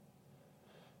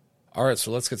All right,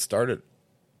 so let's get started.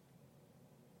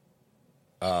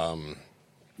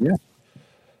 Yeah.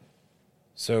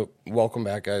 So welcome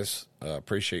back, guys.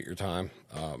 Appreciate your time.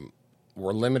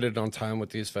 We're limited on time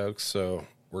with these folks, so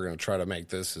we're going to try to make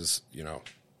this as,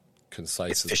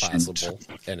 concise as possible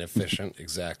and efficient.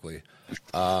 Exactly.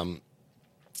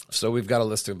 So we've got a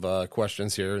list of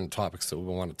questions here and topics that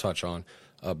we want to touch on.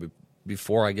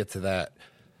 Before I get to that,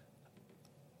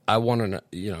 I want to,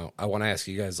 ask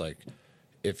you guys,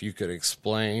 if you could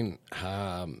explain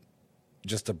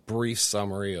just a brief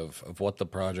summary of what the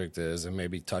project is, and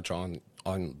maybe touch on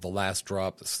the last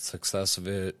drop, the success of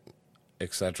it,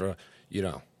 etc.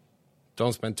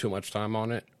 Don't spend too much time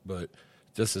on it, but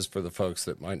this is for the folks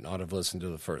that might not have listened to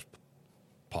the first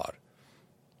pod.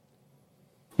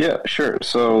 Yeah, sure.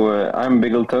 So I'm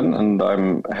Bigleton, and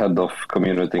I'm head of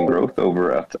community and growth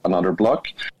over at AnotherBlock.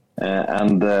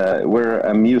 And we're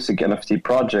a music NFT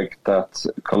project that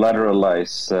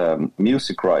collateralize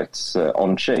music rights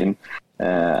on-chain.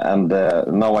 And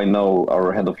now I know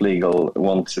our head of legal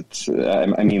wants it.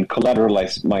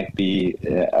 Collateralize might be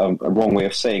a wrong way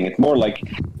of saying it. More like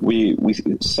we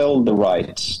sell the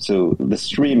rights to the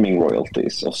streaming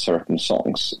royalties of certain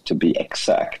songs, to be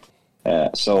exact.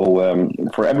 So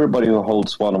for everybody who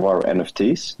holds one of our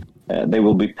NFTs, they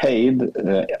will be paid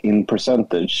in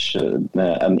percentage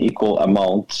an equal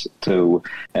amount to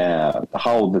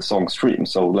how the song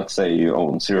streams. So let's say you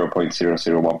own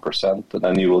 0.001%, and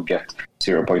then you will get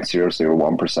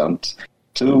 0.001%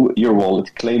 to your wallet,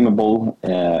 claimable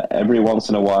every once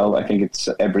in a while. I think it's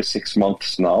every 6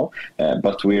 months now,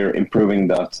 but we're improving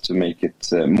that to make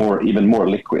it even more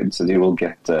liquid. So you will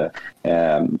get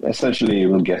essentially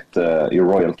your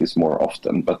royalties more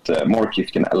often. But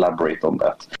Morkif can elaborate on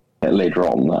that later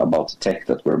on about the tech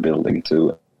that we're building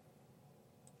to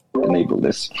enable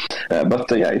this.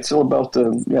 It's all about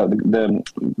the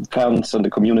fans and the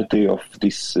community of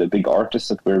these big artists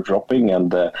that we're dropping,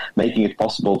 and making it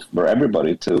possible for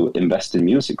everybody to invest in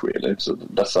music, really. So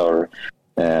that's our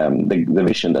the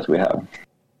vision that we have.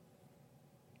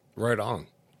 Right on.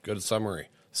 Good summary.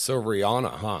 So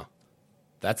Rhianna, huh?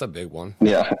 That's a big one.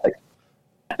 Yeah.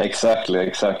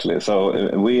 Exactly.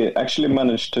 So we actually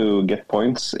managed to get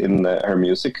points in her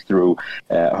music through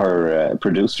her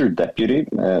producer, Deputy.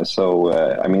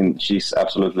 She's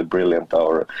absolutely brilliant,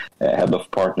 our head of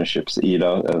partnerships,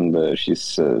 Ida, and she's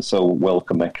so well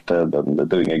connected and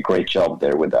doing a great job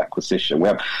there with the acquisition. We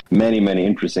have many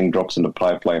interesting drops in the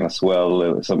pipeline as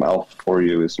well. Some alpha for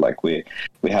you is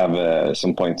we have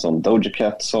some points on Doja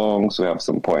Cat songs. We have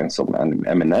some points on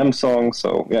Eminem songs.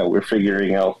 So yeah, we're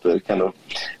figuring out the kind of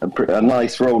a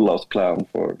nice rollout plan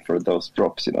for those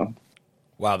drops,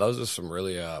 Wow, those are some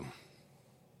really those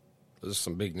are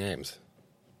some big names.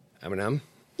 Eminem,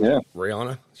 yeah,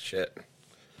 Rhianna, shit.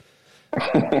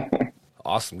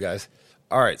 Awesome, guys.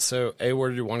 All right, so where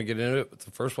do you want to get into it with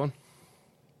the first one?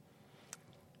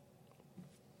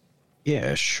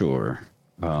 Yeah, sure.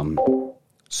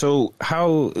 So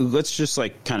let's just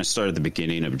kind of start at the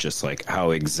beginning of just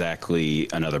how exactly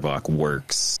AnotherBlock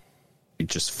works,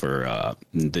 just for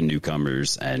the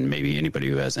newcomers and maybe anybody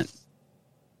who hasn't.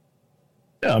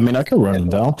 Yeah, I can run it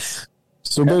down.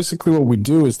 So basically what we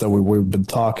do is that we've been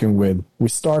talking we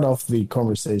start off the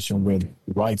conversation with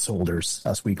rights holders,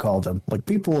 as we call them,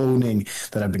 people owning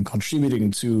that have been contributing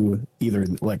to either,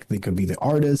 they could be the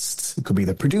artist, it could be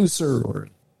the producer, or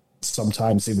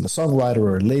sometimes even a songwriter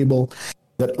or a label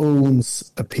that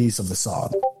owns a piece of the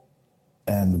song.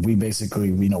 And we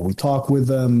basically, we talk with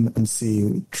them and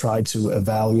try to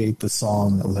evaluate the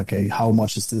song. Okay, how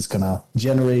much is this going to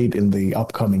generate in the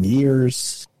upcoming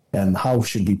years? And how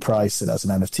should we price it as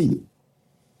an NFT?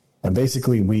 And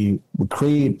basically, we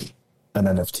create an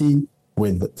NFT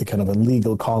with the kind of a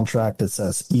legal contract that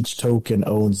says each token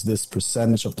owns this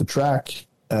percentage of the track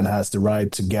and has the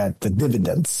right to get the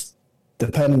dividends,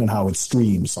 depending on how it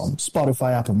streams on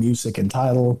Spotify, Apple Music, and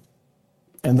Tidal.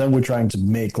 And then we're trying to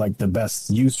make the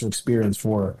best user experience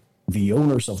for the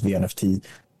owners of the NFT,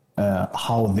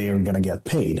 how they're going to get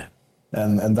paid.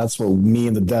 And that's what me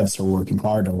and the devs are working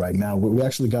hard on right now. We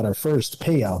actually got our first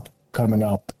payout coming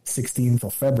up 16th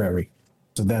of February.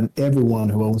 So then everyone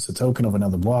who owns a token of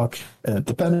AnotherBlock,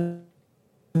 depending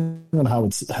on how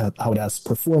it has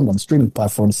performed on streaming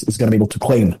platforms, is going to be able to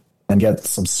claim and get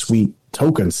some sweet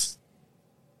tokens.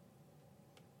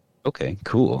 Okay,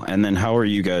 cool. And then how are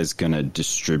you guys going to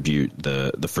distribute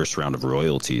the first round of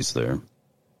royalties there?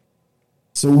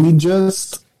 So we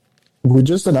just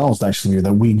announced, actually,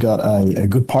 that we got a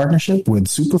good partnership with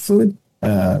Superfluid.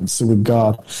 So we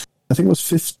got, I think it was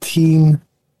 15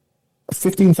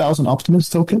 15,000 Optimus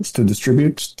tokens to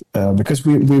distribute because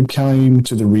we came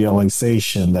to the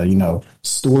realization that,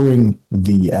 storing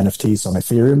the NFTs on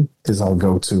Ethereum is our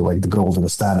go-to, like the golden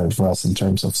standard for us in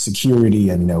terms of security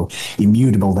and,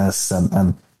 immutableness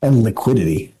and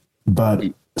liquidity. But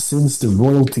since the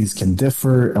royalties can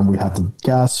differ and we have the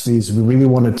gas fees, we really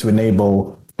wanted to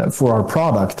enable for our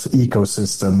product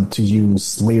ecosystem to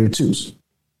use layer 2s.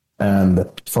 And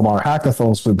from our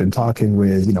hackathons, we've been talking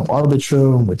with,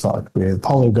 Arbitrum, we talked with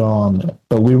Polygon,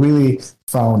 but we really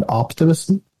found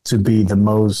Optimism to be the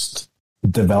most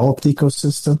developed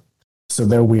ecosystem. So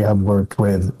there we have worked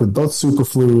with both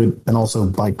Superfluid and also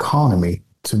Biconomy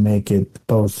to make it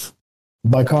both.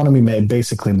 Biconomy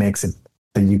basically makes it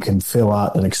that you can fill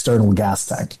out an external gas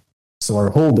tank. So our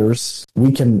holders,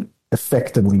 we can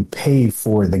effectively pay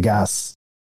for the gas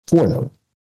for them.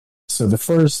 So the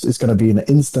first is going to be an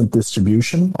instant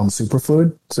distribution on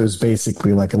Superfluid. So it's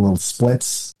basically like a little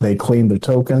splits. They claim their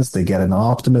tokens, they get an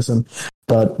optimism.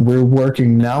 But we're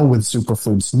working now with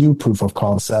Superfluid's new proof of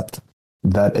concept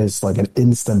that is like an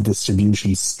instant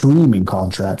distribution streaming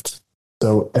contract.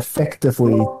 So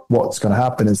effectively, what's going to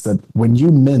happen is that when you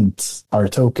mint our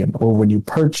token or when you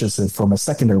purchase it from a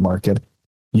secondary market,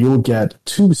 you'll get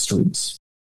 2 streams.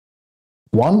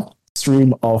 One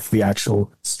stream of the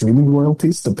actual streaming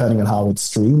royalties, depending on how it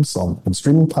streams on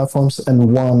streaming platforms,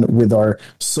 and one with our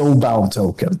soulbound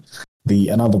token, the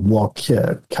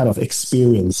AnotherBlock kind of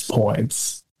experience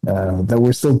points that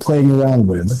we're still playing around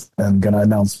with and going to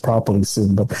announce properly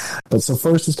soon. But so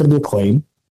first it's going to be a claim,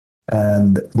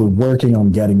 and we're working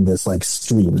on getting this like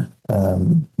stream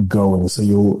going. So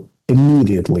you'll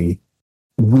immediately,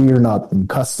 we're not in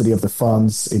custody of the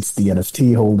funds. It's the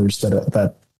NFT holders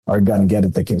that are going to get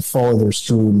it. They can follow their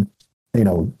stream,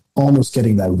 almost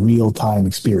getting that real-time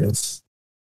experience.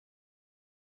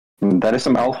 That is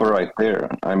some alpha right there.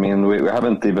 I mean, we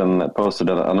haven't even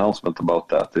posted an announcement about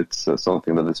that. It's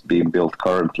something that is being built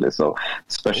currently, so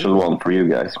special one for you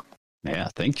guys. Yeah,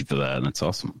 thank you for that. That's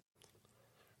awesome.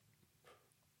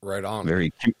 Right on.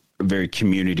 Very, very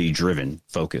community-driven,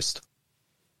 focused.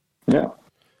 Yeah.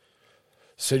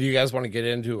 So do you guys want to get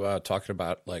into talking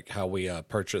about like how we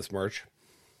purchase merch?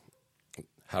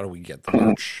 How do we get the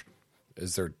merch?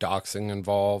 Is there doxing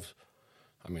involved?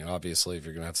 I mean, obviously, if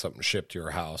you're going to have something shipped to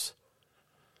your house.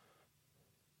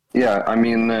 Yeah, I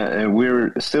mean,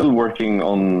 we're still working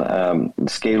on a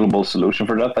scalable solution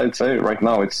for that, I'd say. Right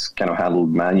now, it's kind of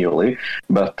handled manually,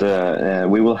 but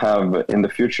we will have, in the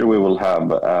future, we will have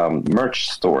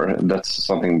merch store. That's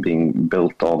something being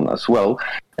built on as well,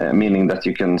 meaning that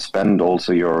you can spend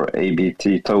also your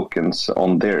ABT tokens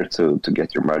on there to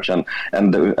get your merch. And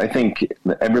I think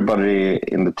everybody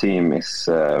in the team is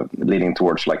leaning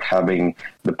towards like having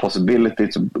the possibility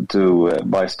to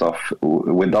buy stuff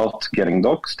without getting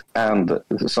doxed. And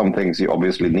some things you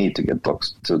obviously need to get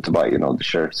doxed to buy, the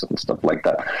shirts and stuff like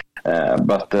that.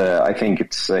 But I think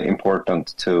it's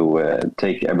important to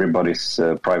take everybody's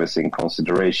privacy in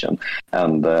consideration.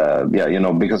 And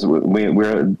because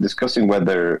we're discussing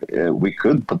whether we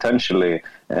could potentially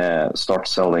start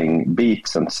selling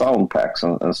beats and sound packs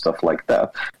and stuff like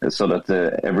that, so that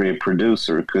every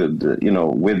producer could,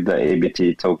 with the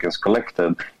ABT tokens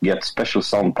collected, get special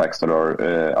sound packs that are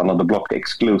AnotherBlock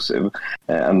exclusive.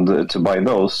 And to buy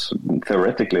those,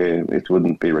 theoretically, it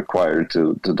wouldn't be required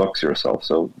to dox yourself.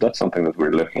 So that's something that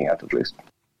we're looking at least.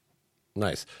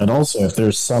 Nice. And also, if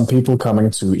there's some people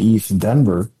coming to ETH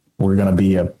Denver, we're going to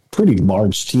be a pretty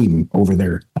large team over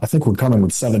there. I think we're coming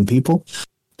with 7 people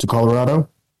to Colorado.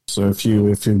 So if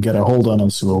you get a hold on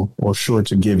us, we're sure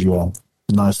to give you a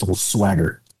nice little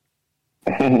swagger.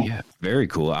 Yeah, very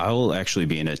cool. I'll actually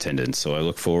be in attendance, so I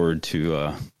look forward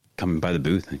to coming by the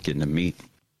booth and getting to meet.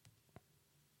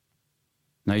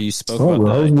 Now you spoke about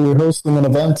we're hosting an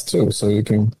event too, so you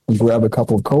can grab a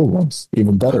couple of cold ones.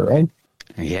 Even better, right?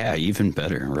 Yeah, even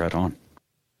better. Right on.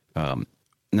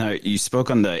 Now you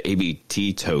spoke on the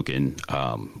ABT token.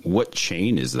 What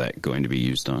chain is that going to be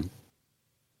used on?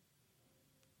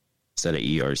 Is that an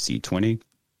ERC20?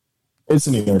 It's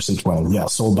an ERC20, yeah,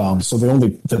 soulbound. So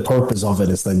the purpose of it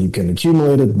is that you can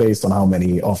accumulate it based on how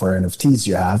many of our NFTs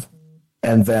you have,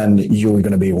 and then you're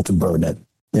going to be able to burn it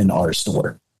in our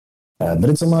store. But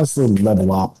it's a nice little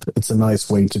level up. It's a nice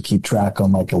way to keep track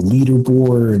on like a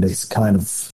leaderboard. It's kind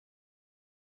of,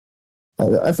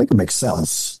 I think it makes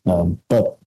sense.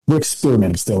 But we're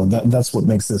experimenting still, and that's what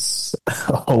makes this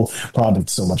whole project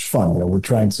so much fun. We're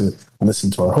trying to listen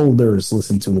to our holders,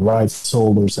 listen to the rights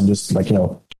holders, and just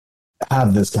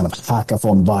have this kind of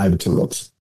hackathon vibe to it.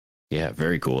 Yeah,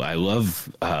 very cool. I love,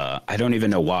 I don't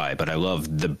even know why, but I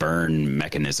love the burn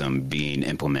mechanism being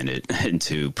implemented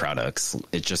into products.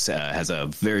 It just has a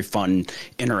very fun,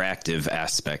 interactive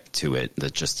aspect to it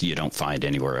that just you don't find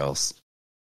anywhere else.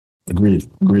 Agreed.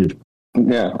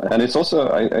 Yeah, and it's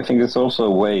also I think it's also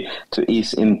a way to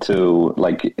ease into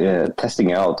like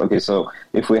testing out. Okay, so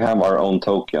if we have our own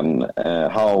token,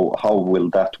 how will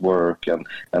that work and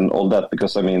all that?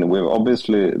 Because I mean, we've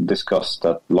obviously discussed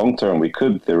that long term we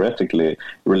could theoretically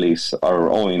release our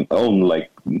own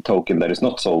like token that is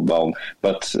not soulbound,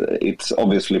 but it's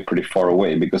obviously pretty far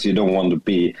away because you don't want to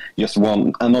be just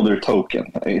another token.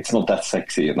 It's not that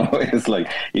sexy, you know. It's like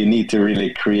you need to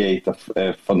really create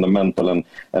a fundamental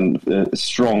and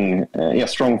strong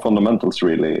fundamentals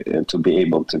really to be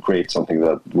able to create something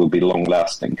that will be long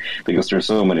lasting. Because there's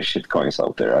so many shitcoins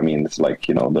out there. I mean, it's like,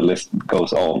 you know, the list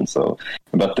goes on. So,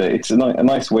 but it's a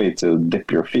nice way to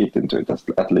dip your feet into it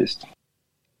at least.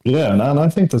 Yeah, and I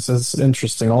think this is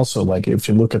interesting also. Like, if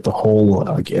you look at the whole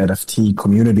like NFT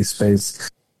community space,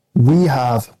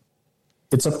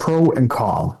 it's a pro and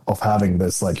con of having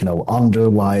this, like, you know,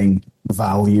 underlying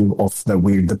value of that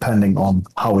we're depending on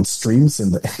how it streams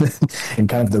in the in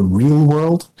kind of the real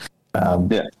world.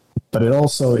 Yeah. But it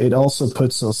also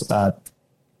puts us at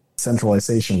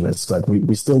centralization risk. Like,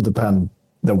 we still depend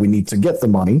that we need to get the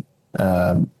money.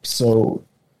 So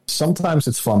sometimes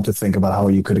it's fun to think about how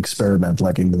you could experiment,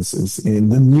 like in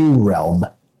the new realm,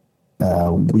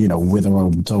 you know, with our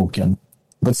own token.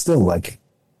 But still, like,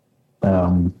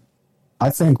 I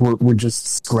think we're just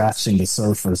scratching the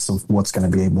surface of what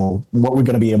we're going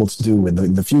to be able to do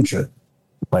in the future.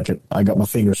 Like, I got my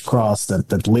fingers crossed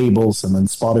that labels and then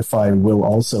Spotify will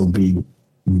also be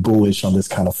bullish on this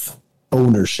kind of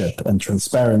ownership and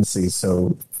transparency.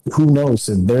 So who knows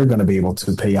if they're going to be able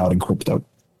to pay out in crypto.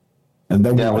 And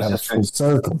then we would have a full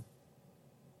circle.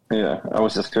 Yeah, I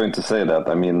was just going to say that.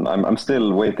 I mean, I'm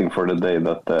still waiting for the day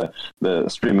that the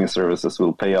streaming services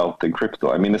will pay out in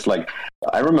crypto. I mean, it's like,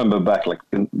 I remember back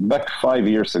 5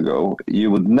 years ago,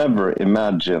 you would never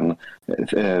imagine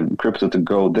crypto to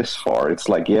go this far. It's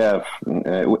like, yeah,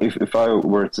 if I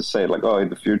were to say like, oh, in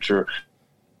the future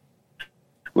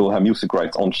we'll have music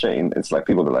rights on chain, it's like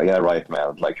people be like, yeah, right,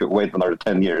 man, like wait another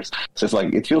 10 years. So it's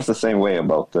like, it feels the same way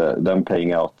about them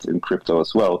paying out in crypto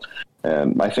as well.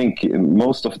 I think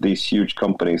most of these huge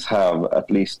companies have at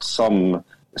least some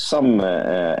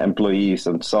employees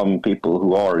and some people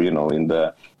who are, you know, in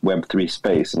the Web3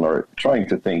 space and are trying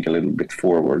to think a little bit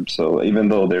forward. So even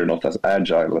though they're not as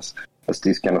agile as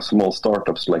these kind of small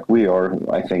startups like we are,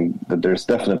 I think that there's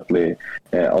definitely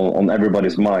on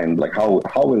everybody's mind, like how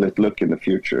will it look in the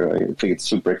future? I think it's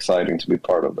super exciting to be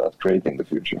part of that, creating the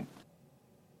future.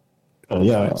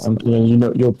 Yeah, you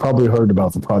know, you've probably heard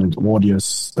about the project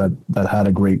Audius that had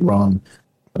a great run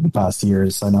in the past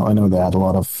years. I know they had a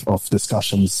lot of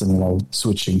discussions and, you know,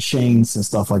 switching chains and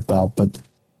stuff like that. But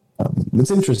it's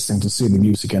interesting to see the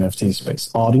music NFT space.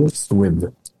 Audius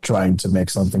with trying to make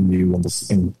something new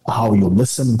in how you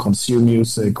listen, consume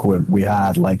music. Where we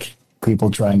had like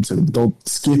people trying to don't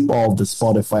skip all the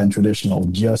Spotify and traditional,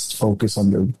 just focus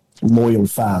on your loyal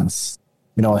fans.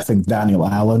 You know, I think Daniel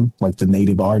Allen, like the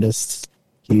native artist,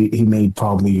 he made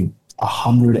probably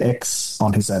 100x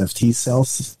on his NFT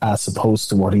sales as opposed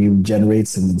to what he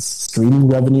generates in his streaming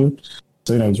revenue.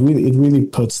 So, you know, it really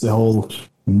puts the whole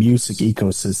music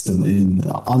ecosystem in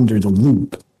under the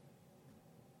loop.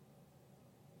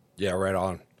 Yeah, right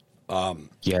on.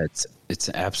 Yeah, it's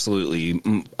absolutely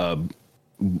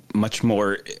much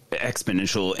more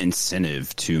exponential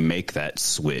incentive to make that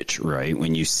switch, right?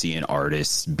 When you see an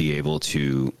artist be able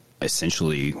to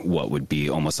essentially what would be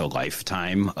almost a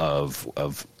lifetime of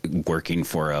working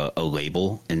for a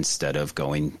label instead of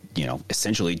going, you know,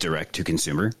 essentially direct to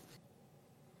consumer.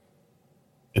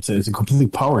 It's a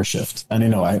complete power shift. And, you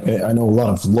know, I know a lot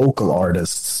of local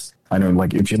artists. I know,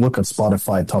 like, if you look at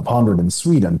Spotify Top 100 in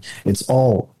Sweden, it's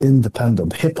all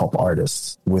independent hip-hop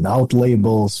artists without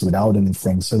labels, without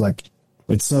anything. So, like,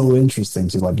 it's so interesting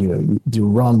to, like, you know, you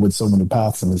run with so many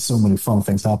paths and there's so many fun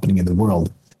things happening in the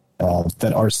world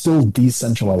that are still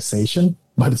decentralization,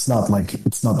 but it's not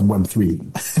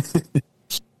Web3.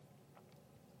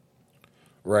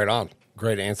 Right on.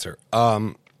 Great answer.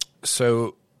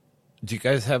 So do you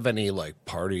guys have any, like,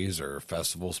 parties or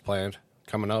festivals planned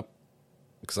coming up?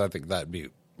 Because I think that'd be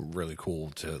really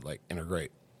cool to, like, integrate.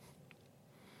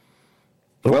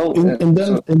 Well, in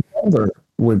Denver,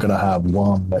 we're going to have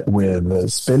one with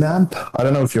Spinamp. I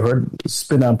don't know if you heard,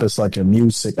 Spinamp is like a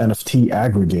music NFT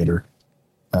aggregator.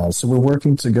 So we're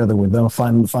working together with them,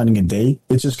 finding a day.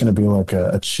 It's just going to be like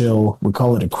a chill, we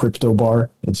call it a crypto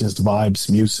bar. It's just vibes,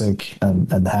 music, and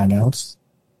hangouts.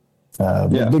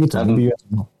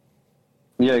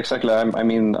 Yeah, exactly. I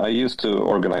mean, I used to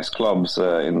organize clubs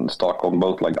in Stockholm,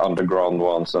 both like underground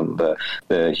ones and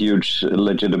the huge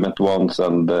legitimate ones.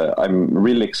 And I'm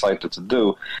really excited to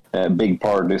do big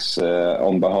parties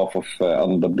on behalf of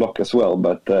AnotherBlock as well.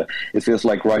 But it feels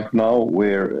like right now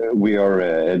we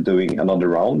are doing another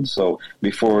round. So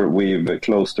before we've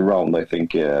closed the round, I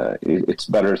think it's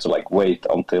better to like wait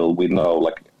until we know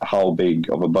like how big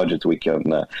of a budget we can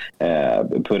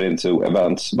put into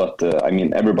events. But I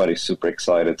mean, everybody's super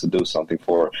excited to do something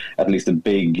for at least the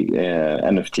big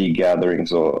NFT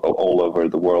gatherings all over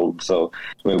the world. So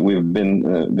we've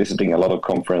been visiting a lot of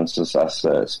conferences as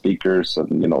speakers,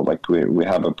 and like we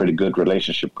have a pretty good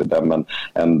relationship with them.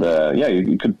 And yeah,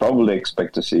 you could probably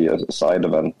expect to see a side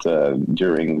event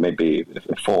during maybe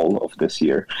fall of this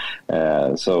year.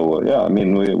 So yeah, I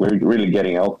mean, we're really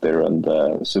getting out there and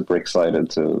super excited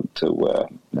to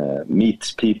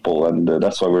meet people, and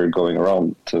that's why we're going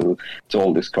around to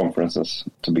all these conferences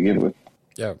to begin with.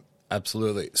 Yeah,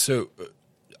 absolutely. So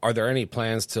are there any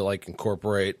plans to like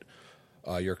incorporate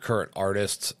your current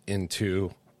artists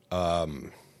into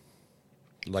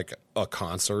like a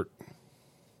concert?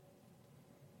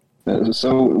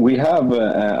 So we have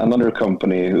another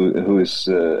company who is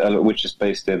which is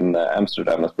based in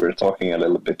Amsterdam that we're talking a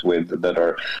little bit with, that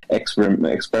are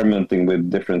experimenting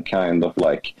with different kind of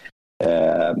like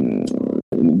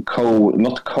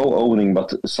not co-owning,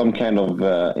 but some kind of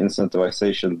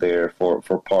incentivization there for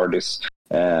parties.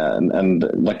 And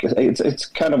like it's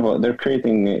kind of they're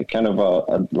creating kind of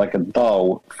a like a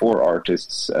DAO for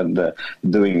artists and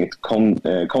doing it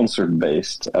concert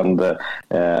based, and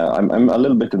I'm a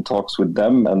little bit in talks with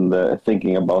them and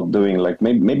thinking about doing like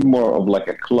maybe more of like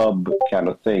a club kind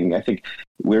of thing. I think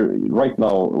we're right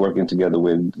now working together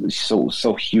with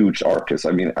so huge artists.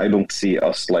 I mean, I don't see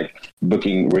us like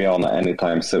booking Rhianna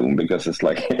anytime soon, because it's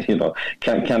like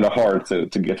kind of hard to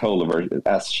get hold of her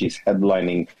as she's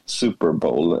headlining Super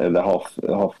Bowl, the half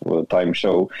time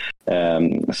show.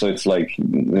 So it's like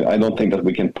I don't think that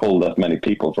we can pull that many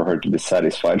people for her to be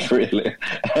satisfied, really.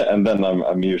 And then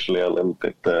I'm usually a little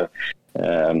bit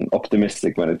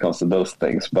optimistic when it comes to those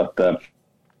things, but.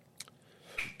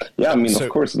 Yeah, I mean, of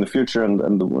course, in the future,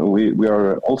 and we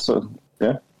are also,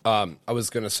 yeah. I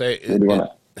was going to say,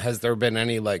 has there been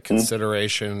any like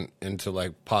consideration into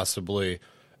like possibly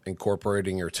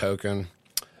incorporating your token?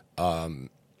 So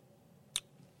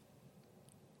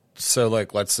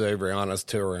like, let's say Rhianna's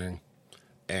touring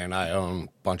and I own a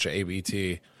bunch of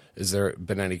ABT. Is there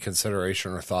been any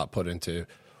consideration or thought put into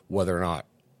whether or not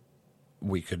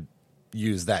we could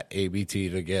use that ABT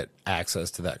to get access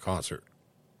to that concert?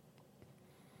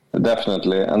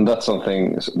 Definitely, and that's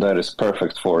something that is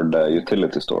perfect for the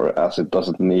utility store, as it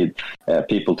doesn't need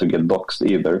people to get doxed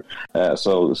either.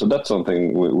 So that's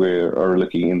something we are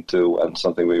looking into and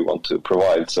something we want to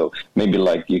provide. So maybe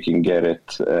like you can get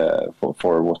it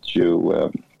for what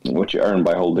you earn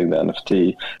by holding the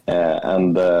NFT,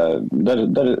 and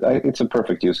it's a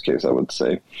perfect use case, I would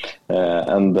say.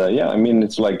 Yeah, I mean,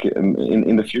 it's like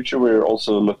in the future we're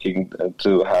also looking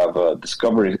to have a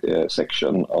discovery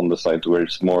section on the site where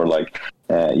it's more like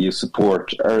you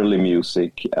support early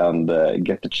music and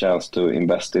get the chance to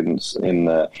invest in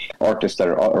artists that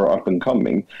are up and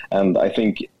coming. And I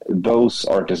think those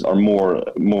artists are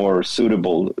more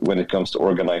suitable when it comes to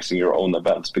organizing your own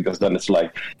events, because then it's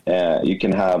like you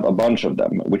can have a bunch of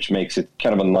them, which makes it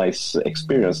kind of a nice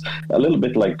experience, a little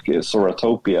bit like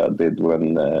Soratopia did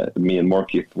when me and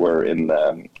Morkith were in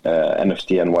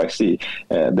NFT NYC.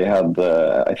 They had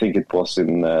I think it was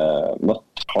in not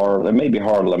Harlem, maybe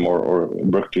Harlem or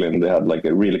Brooklyn. They had like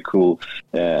a really cool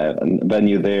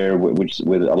venue there, with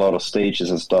a lot of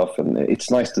stages and stuff, and it's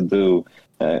nice to do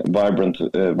vibrant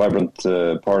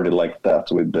party like that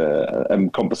with a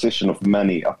composition of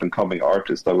many up and coming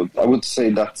artists. I would say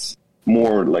that's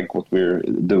more like what we're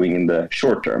doing in the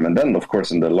short term, and then of course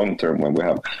in the long term, when we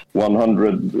have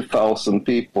 100,000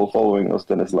 people following us,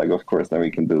 then it's like, of course, then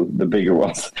we can do the bigger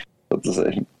ones, so to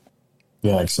say.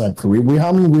 Yeah, exactly. We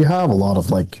have a lot of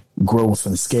like growth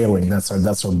and scaling. That's our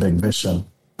big vision.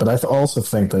 But I also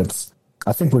think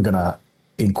we're gonna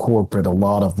incorporate a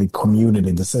lot of the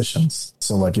community decisions.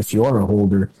 So like if you are a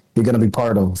holder, you're gonna be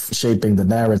part of shaping the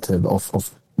narrative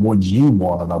of what you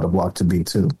want AnotherBlock to be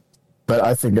too. But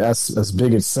I think as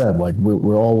Bigget said, like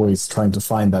we're always trying to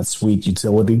find that sweet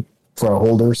utility for our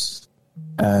holders.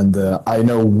 And I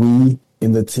know we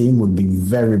in the team would be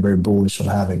very, very bullish on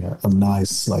having a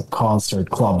nice like concert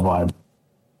club vibe.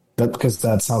 Because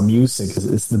that's how music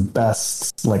is the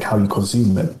best, like how you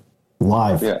consume it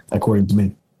live, according to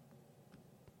me.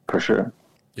 For sure.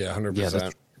 Yeah,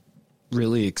 100%.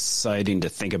 really exciting to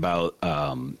think about,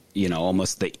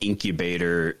 almost the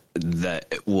incubator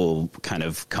that will kind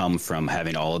of come from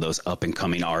having all of those up and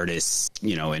coming artists,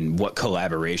 and what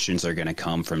collaborations are going to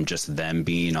come from just them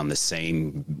being on the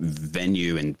same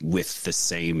venue and with the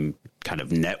same kind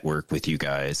of network with you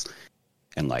guys,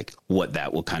 and like what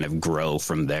that will kind of grow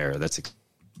from there.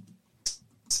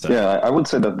 Yeah, I would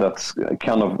say that that's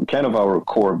kind of our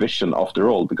core vision after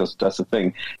all, because that's the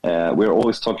thing. We're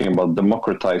always talking about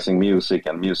democratizing music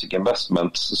and music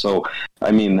investments. So,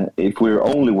 I mean, if we're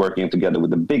only working together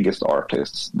with the biggest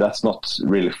artists, that's not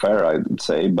really fair, I would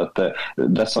say. But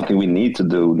that's something we need to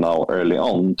do now early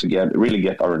on to really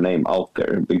get our name out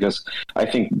there, because I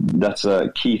think that's a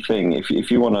key thing.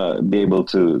 If you want to be able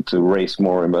to raise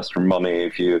more investor money,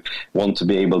 if you want to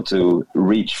be able to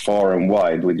reach far and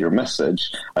wide with your message,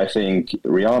 I think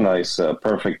Rhianna is a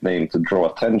perfect name to draw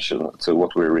attention to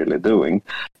what we're really doing.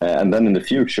 And then in the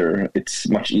future, it's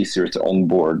much easier to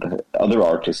onboard other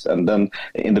artists. And then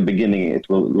in the beginning, it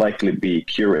will likely be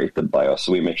curated by us.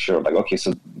 So we make sure, like, okay,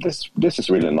 so this is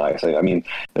really nice. I mean,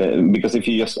 because if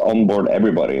you just onboard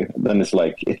everybody, then it's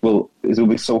like it will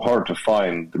be so hard to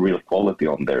find the real quality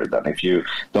on there than if you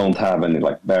don't have any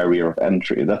like barrier of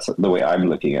entry. That's the way I'm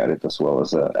looking at it, as well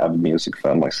as an avid music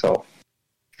fan myself.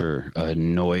 Sure, a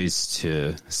noise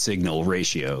to signal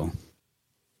ratio.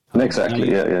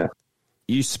 Exactly. Yeah.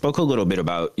 You spoke a little bit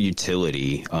about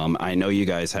utility. I know you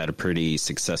guys had a pretty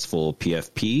successful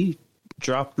PFP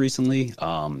drop recently.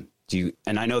 And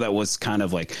I know that was kind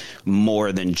of like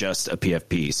more than just a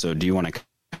PFP. So do you want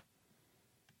to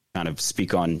kind of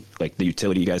speak on like the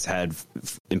utility you guys had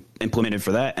implemented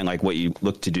for that, and like what you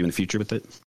look to do in the future with it?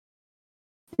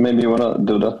 Maybe you want to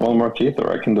do that one more, Keith,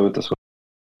 or I can do it as well.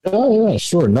 Oh, yeah,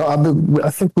 sure. No, I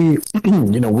think we,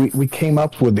 we came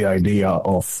up with the idea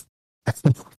of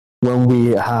when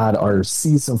we had our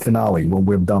season finale, when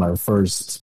we've done our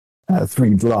first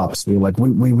 3 drops, we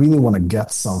really want to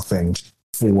get something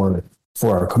for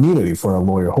our community, for our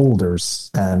loyal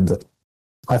holders. And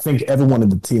I think everyone in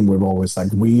the team, we've always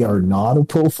like, we are not a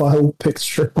profile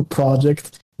picture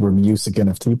project. We're a music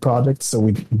NFT project. So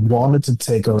we wanted to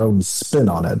take our own spin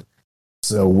on it.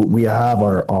 So we have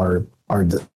our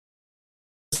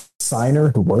designer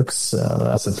who works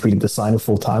as a 3D designer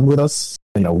full time with us.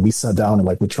 We sat down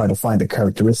and we try to find the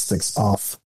characteristics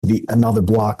of the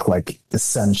AnotherBlock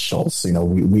essentials.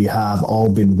 We have all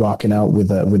been rocking out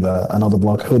with a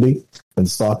AnotherBlock hoodie in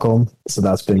Stockholm, so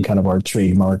that's been kind of our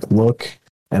trademark look.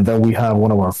 And then we have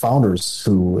one of our founders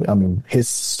who, his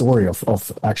story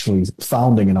of actually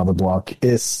founding AnotherBlock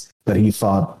is that he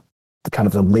thought kind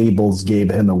of the labels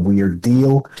gave him a weird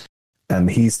deal. And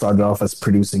he started off as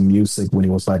producing music when he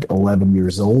was 11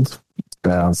 years old.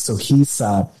 So he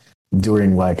sat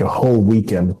during a whole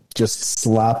weekend just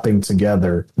slapping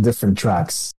together different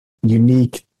tracks,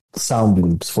 unique sound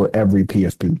loops for every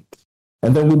PFP.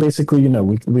 And then we basically,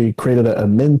 we created a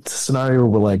mint scenario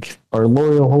where our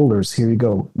loyal holders, here you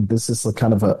go. This is a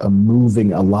kind of a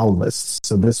moving allow list.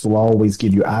 So this will always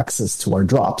give you access to our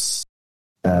drops.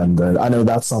 And I know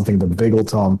that's something that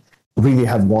Bigleton really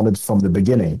had wanted from the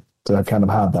beginning. So I kind of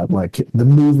have that, the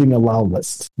moving allow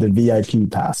list, the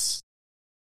VIP pass.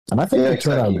 And I think it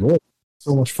turned out good.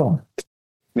 So much fun.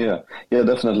 Yeah,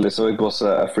 definitely. So it was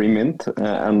a free mint,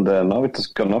 and now it has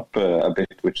gone up a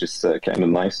bit, which is kind of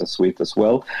nice and sweet as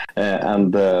well.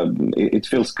 And it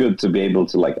feels good to be able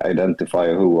to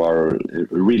identify who our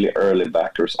really early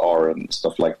backers are and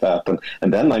stuff like that.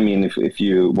 And then, if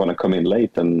you want to come in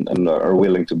late and are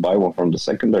willing to buy one from the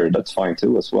secondary, that's fine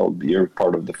too as well. You're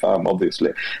part of the fam,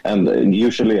 obviously. And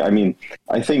usually,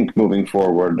 I think moving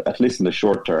forward, at least in the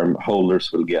short term,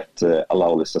 holders will get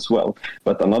allow list as well.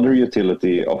 But another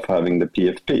utility of having the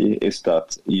PFP is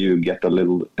that you get a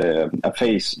little a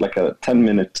phase, like a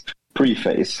 10-minute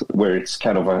pre-phase, where it's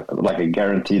kind of a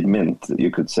guaranteed mint, you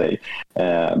could say,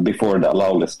 before the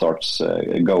allow list starts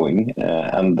going.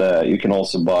 And you can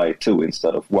also buy 2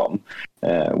 instead of 1,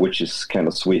 which is kind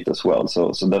of sweet as well.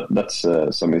 So that's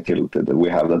some utility that we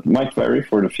have that might vary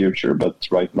for the future, but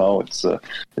right now it's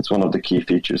one of the key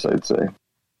features, I'd say.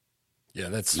 Yeah,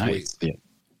 that's nice. sweet. Yeah.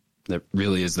 That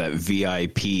really is that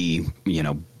VIP,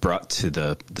 brought to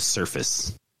the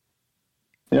surface.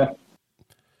 Yeah.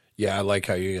 Yeah, I like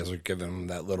how you guys are giving them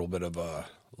that little bit of a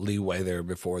leeway there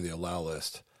before the allow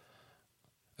list.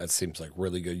 That seems like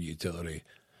really good utility.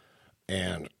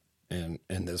 And in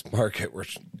this market where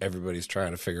everybody's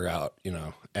trying to figure out,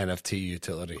 NFT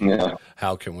utility,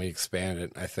 how can we expand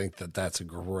it? I think that's a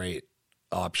great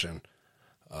option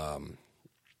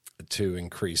to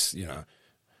increase,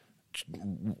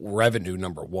 revenue,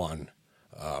 number one,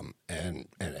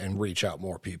 and reach out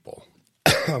more people.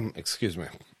 Excuse me.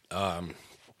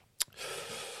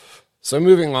 So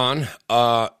moving on,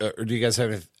 do you guys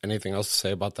have anything else to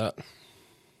say about that?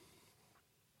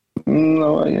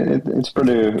 No, it's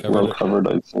pretty well covered,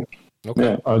 I think.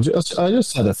 Okay. Yeah. I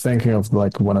just had a thinking of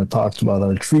like when I talked about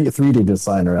our 3D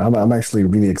designer. I'm actually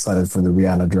really excited for the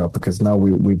Rhianna drop because now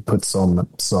we put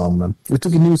we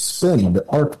took a new spin on the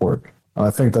artwork. And I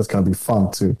think that's gonna be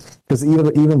fun too because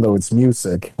even though it's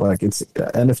music, like it's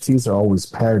NFTs are always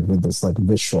paired with this like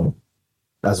visual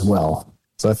as well.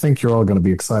 So I think you're all gonna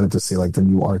be excited to see like the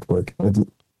new artwork.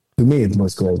 To me, it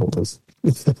looks great.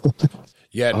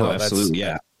 Yeah, no, absolutely,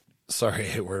 yeah. Sorry,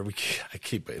 I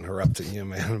keep interrupting you,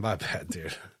 man. My bad,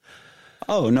 dude.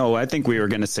 Oh, no, I think we were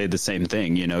going to say the same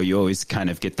thing. You know, you always kind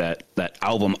of get that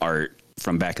album art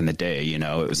from back in the day. You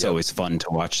know, it was always fun to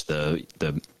watch the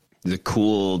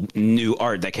cool new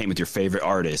art that came with your favorite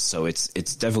artist. So it's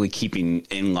definitely keeping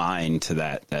in line to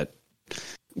that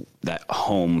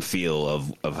home feel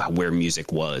of where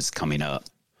music was coming up.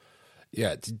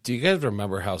 Yeah. Do you guys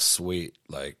remember how sweet,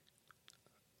 like,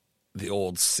 the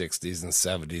old 60s and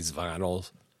 70s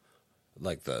vinyls,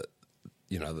 like the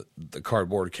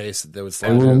cardboard case that they would slide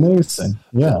They were in? amazing.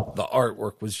 Yeah. The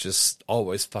artwork was just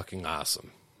always fucking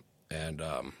awesome. And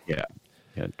Yeah,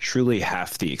 truly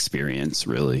half the experience,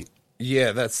 really.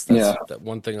 yeah, that's that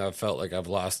one thing I felt like I've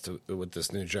lost with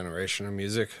this new generation of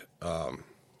music.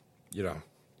 You know,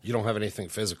 you don't have anything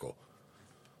physical,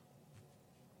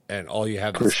 and all you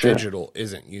have that's digital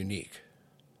isn't unique.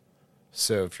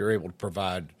 So if you're able to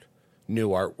provide new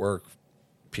artwork,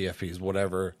 PFPs,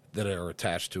 whatever, that are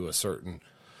attached to a certain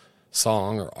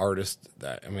song or artist,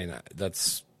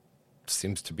 that's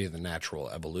seems to be the natural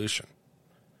evolution.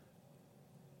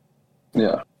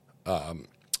 Yeah.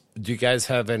 Do you guys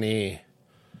have any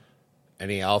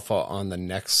alpha on the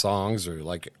next songs or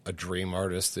like a dream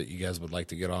artist that you guys would like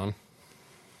to get on?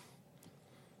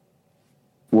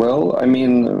 Well, I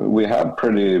mean, we have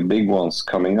pretty big ones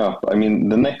coming up. I mean,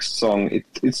 the next song,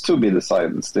 it's to be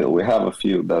decided still. We have a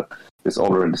few that is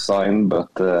already signed, but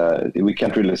we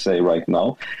can't really say right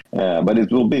now. But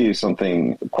it will be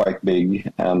something quite big,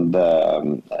 and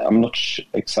I'm not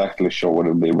exactly sure what it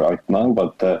will be right now,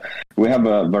 but we have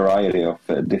a variety of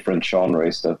different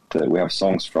genres that we have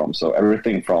songs from. So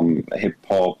everything from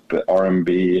hip-hop,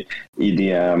 R&B,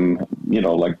 EDM, you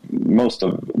know, like most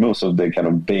of the kind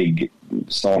of big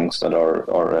songs that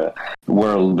are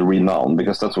world-renowned,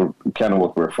 because that's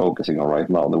what we're focusing on right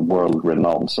now, the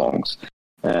world-renowned songs.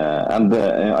 And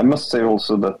I must say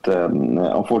also that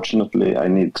unfortunately I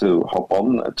need to hop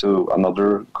on to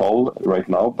another call right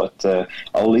now, but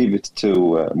I'll leave it to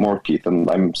Morkeith, and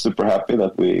I'm super happy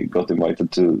that we got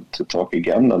invited to talk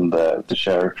again and to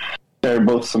share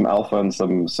both some alpha and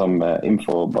some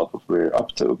info about what we're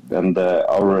up to. And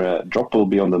our drop will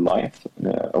be on the 9th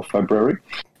of February.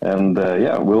 And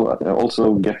we'll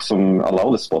also get some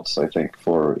allowed spots, I think,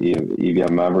 for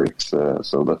EVM Mavericks,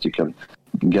 so that you can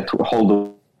get hold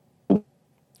of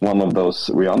one of those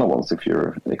Rhianna ones if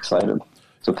you're excited.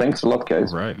 So thanks a lot,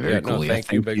 guys. Right, very cool. No,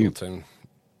 thank you, Bigleton.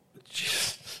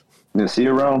 See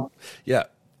you around. Yeah,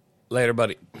 later,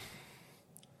 buddy.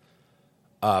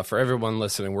 For everyone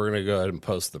listening, we're going to go ahead and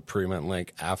post the pre-mint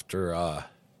link after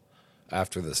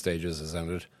the stages has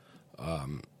ended.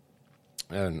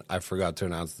 And I forgot to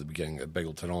announce at the beginning that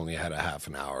Bigleton only had a half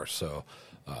an hour, so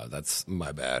that's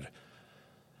my bad.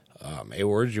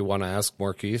 A-Word, you want to ask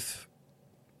Morkeith?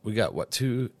 We got,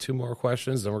 two more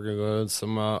questions, then we're going to go into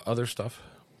some other stuff.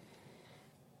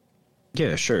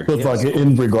 Yeah, sure. But like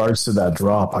in regards to that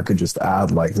drop, I could just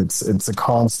add, like, it's a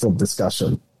constant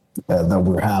discussion that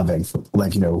we're having.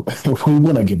 Like, you know, we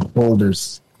want to give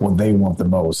holders what they want the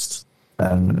most.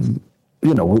 And,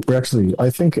 you know, we're actually,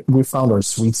 I think we found our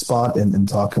sweet spot in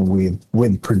talking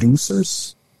with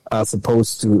producers as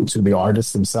opposed to the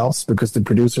artists themselves, because the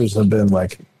producers have been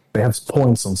like, they have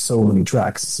points on so many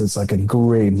tracks. So it's like a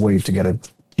great way to get a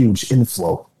huge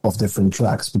inflow of different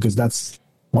tracks, because that's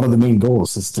one of the main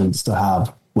goals is to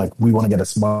have, like, we want to get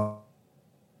as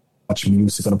much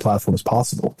music on a platform as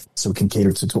possible so we can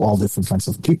cater to all different kinds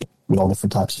of people with all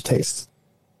different types of tastes.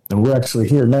 And we're actually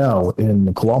here now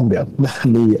in Colombia,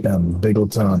 me and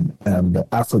Bigleton and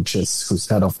Afrochis, who's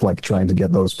head of like trying to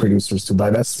get those producers to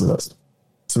divest with us.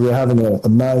 So we're having a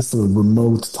nice little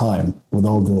remote time with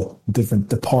all the different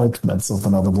departments of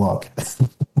AnotherBlock.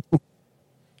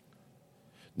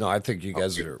 No, I think you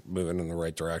guys are moving in the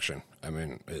right direction. I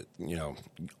mean,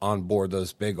 on board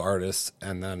those big artists,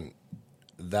 and then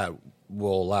that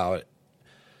will allow it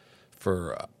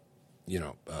for,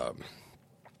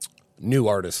 new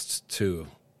artists to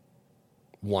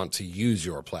want to use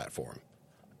your platform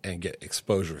and get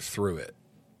exposure through it.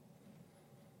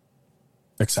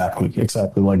 Exactly.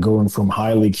 Like going from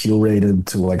highly curated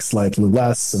to like slightly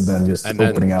less, and then just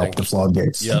opening out the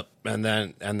floodgates. Yep, and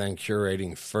then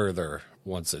curating further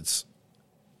once it's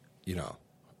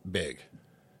big.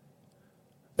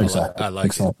 Exactly. I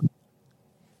like it.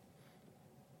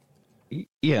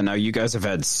 Yeah, now you guys have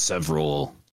had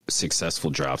several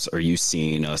successful drops. Are you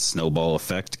seeing a snowball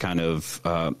effect kind of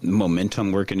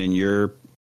momentum working in your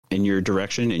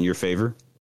direction, in your favor?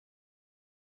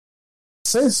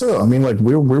 Say so. I mean, like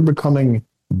we're becoming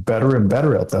better and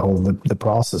better at the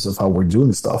process of how we're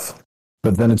doing stuff.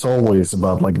 But then it's always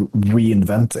about like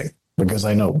reinventing, because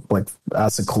I know, like,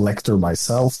 as a collector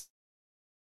myself,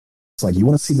 it's like you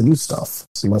want to see the new stuff.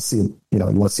 So you want to see, you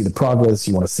want to see the progress.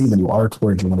 You want to see the new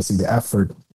artwork. You want to see the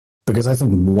effort. Because I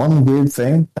think one weird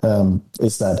thing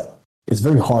is that it's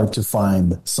very hard to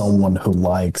find someone who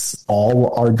likes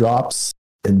all our drops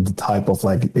in the type of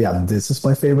like, yeah, this is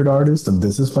my favorite artist and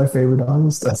this is my favorite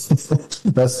artist.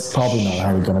 That's probably not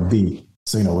how we're going to be.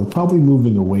 So, we're probably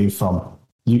moving away from,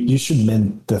 you should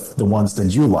mint the ones that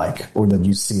you like, or that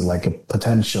you see like a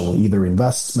potential either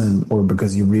investment, or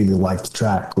because you really like the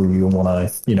track, or you want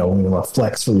to,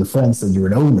 flex for your friends that you're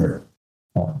an owner.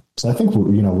 So I think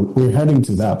we're heading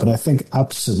to that, but I think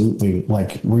absolutely,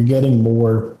 like, we're getting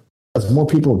more, as more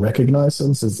people recognize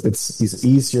us, it's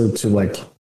easier to like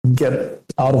get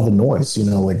out of the noise,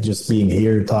 like just being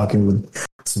here talking with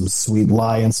some sweet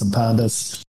lions and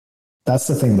pandas. That's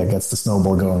the thing that gets the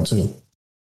snowball going too.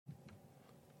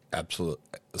 Absolutely,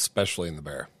 especially in the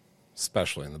bear.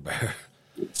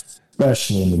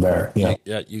 Yeah.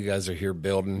 Yeah, you guys are here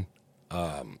building,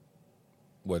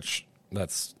 which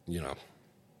that's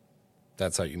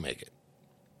that's how you make it.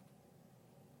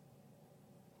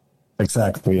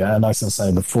 Exactly, and as I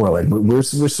said before, like we're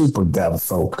super dev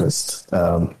focused.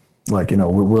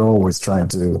 We're always trying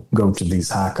to go to these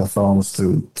hackathons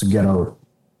to get our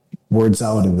words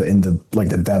out in the like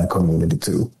the dev community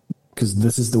too, because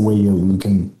this is the way you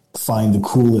can find the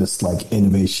coolest like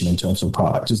innovation in terms of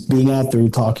product. Just being out there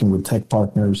talking with tech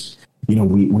partners. We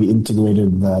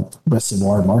integrated that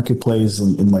Reservoir marketplace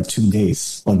in like 2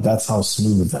 days. Like, that's how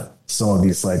smooth some of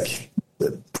these like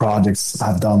projects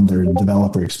have done their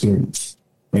developer experience.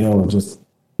 Just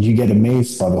you get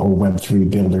amazed by the whole Web3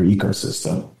 builder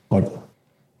ecosystem. Like,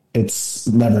 it's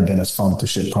never been as fun to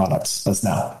ship products as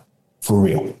now, for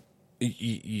real.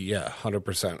 Yeah,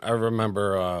 100%. I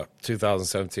remember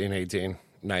 2017, 18,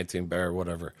 19 bear,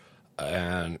 whatever,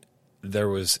 and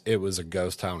it was a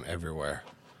ghost town everywhere.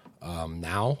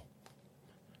 Now,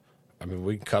 I mean,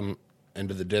 we can come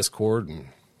into the Discord and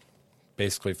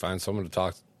basically find someone to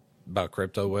talk about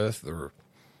crypto with, or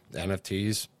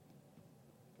NFTs.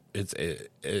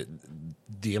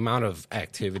 The amount of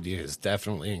activity has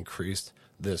definitely increased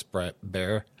this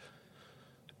bear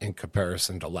in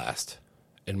comparison to last,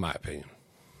 in my opinion.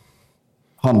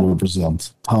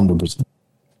 100%.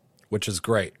 Which is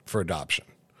great for adoption.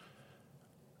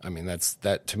 I mean,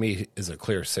 that to me is a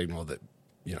clear signal that,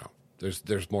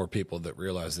 there's more people that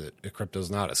realize that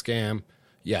crypto's not a scam.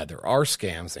 Yeah, there are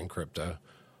scams in crypto,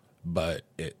 but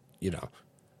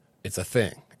it's a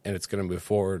thing, and it's going to move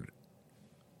forward,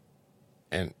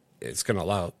 and it's going to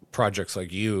allow projects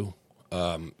like you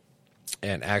and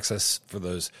access for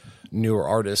those newer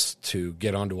artists to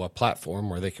get onto a platform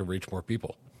where they can reach more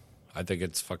people. I think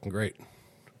it's fucking great.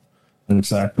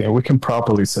 Exactly. We can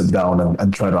properly sit down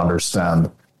and try to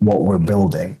understand what we're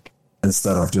building,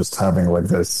 instead of just having like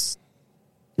this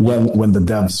when the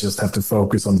devs just have to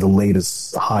focus on the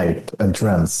latest hype and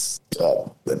trends.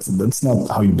 That's not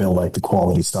how you build like the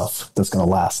quality stuff that's going to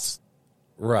last.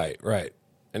 Right.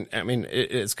 And I mean,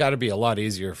 it's got to be a lot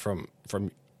easier from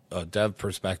a dev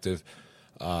perspective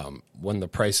when the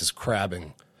price is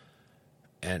crabbing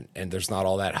and there's not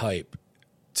all that hype,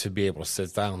 to be able to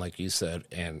sit down, like you said,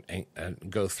 and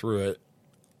go through it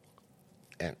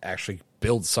and actually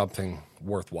build something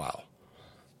worthwhile.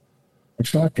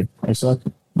 Exactly.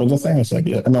 But the thing is, like,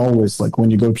 and always, like, when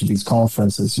you go to these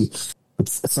conferences,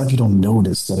 it's like you don't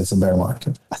notice that it's a bear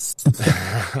market.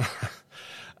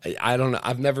 I don't know.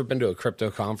 I've never been to a crypto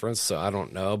conference, so I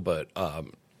don't know. But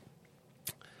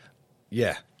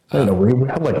yeah, we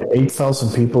have like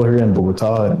 8,000 people here in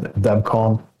Bogota and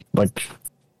DevCon. Like,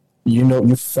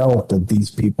 you felt that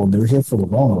these people, they're here for the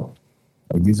long run.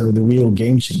 Like, these are the real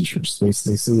game changers. They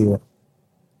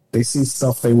see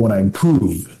stuff they want to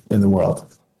improve in the world.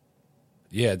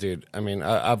 Yeah, dude. I mean,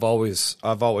 I've always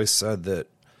said that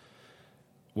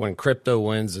when crypto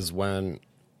wins is when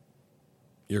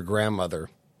your grandmother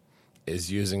is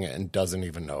using it and doesn't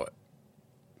even know it.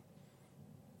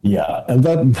 Yeah, and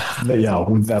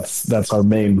that's our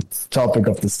main topic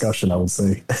of discussion. I would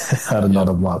say at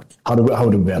another block. How do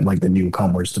we get like the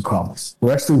newcomers to come?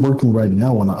 We're actually working right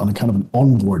now on a kind of an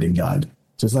onboarding guide,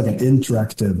 just like an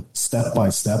interactive step by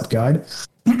step guide.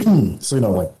 So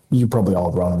like you probably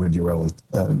all run with your own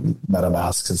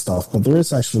MetaMasks and stuff, but there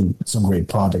is actually some great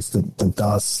projects that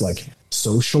does like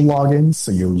social logins.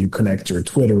 So you connect your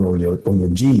Twitter or your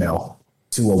Gmail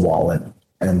to a wallet,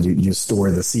 and you store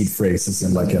the seed phrases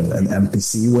in like an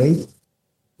MPC way,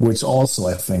 which also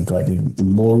I think like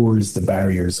lowers the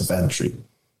barriers of entry.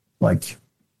 Like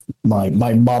my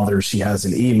mother, she has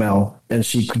an email and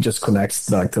she just connects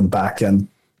like the back end.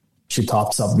 She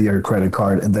tops up via her credit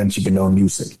card and then she can know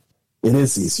music. It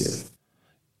is easier.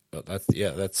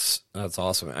 That's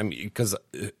awesome. I mean, because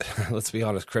let's be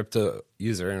honest, crypto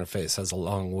user interface has a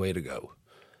long way to go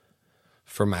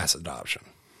for mass adoption.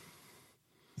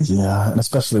 Yeah, and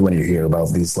especially when you hear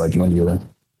about these, like when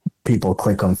people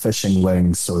click on phishing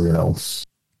links or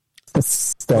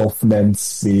stealth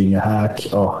mints being a hack.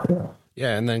 Oh yeah.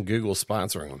 Yeah, and then Google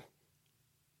sponsoring them.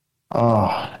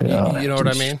 Oh yeah. You know what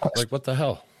I mean? Like what the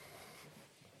hell?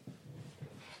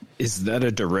 Is that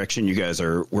a direction you guys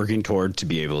are working toward to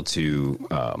be able to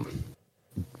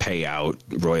pay out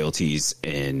royalties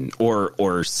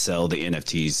or sell the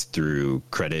NFTs through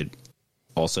credit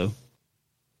also?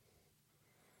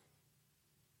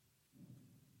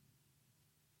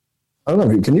 I don't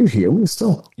know. Can you hear me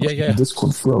still? Yeah.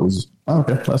 Discord froze. Oh,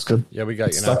 okay, that's good. Yeah, we got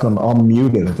you stuck now. on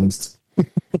unmuted at least. No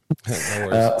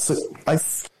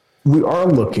worries. We are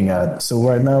looking at. So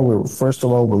right now, we're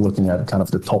looking at kind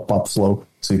of the top up flow.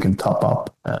 So you can top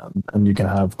up and you can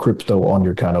have crypto on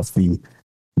your kind of the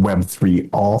Web3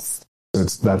 auth. So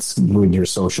that's with your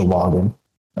social login.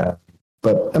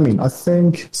 But I mean, I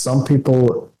think some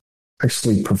people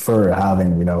actually prefer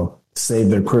having save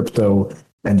their crypto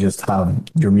and just have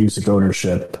your music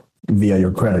ownership via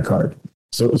your credit card.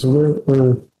 So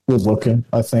we're looking.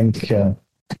 I think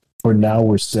for now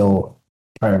we're still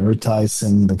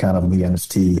prioritizing the kind of the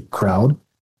NFT crowd,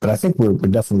 but I think we're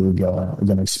definitely going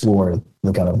to explore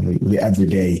the kind of the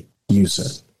everyday user,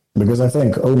 because I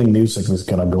think owning music is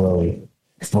going to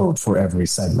grow for every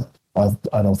segment.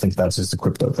 I don't think that's just a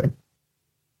crypto thing.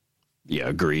 Yeah,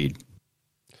 agreed.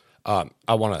 I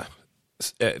want to.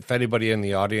 If anybody in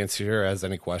the audience here has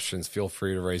any questions, feel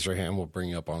free to raise your hand. We'll bring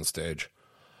you up on stage.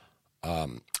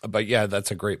 But yeah,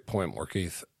 that's a great point,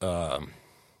 Morkeith. I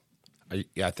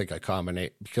think I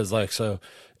combinate because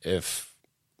if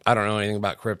I don't know anything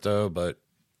about crypto, but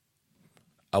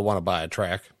I want to buy a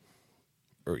track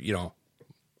or,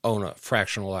 own a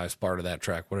fractionalized part of that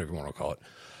track, whatever you want to call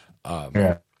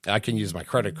it. I can use my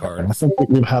credit card. I think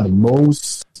we've had the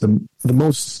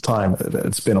most time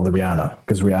it's been on the Rhianna,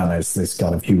 because Rhianna is this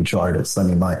kind of huge artist. I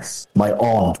mean, my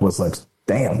aunt was like,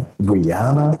 "Damn,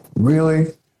 Rhianna, really?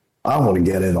 I want to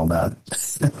get in on that."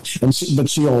 And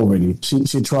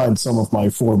she tried some of my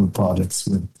former projects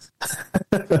with.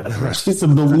 She's a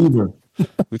believer.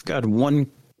 We've got one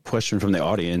question from the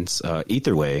audience.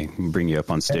 Either way, bring you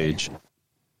up on stage.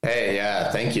 Hey,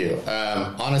 yeah, thank you.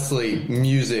 Honestly,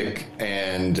 music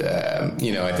and,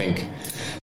 I think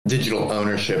digital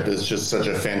ownership is just such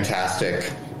a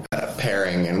fantastic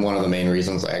pairing, and one of the main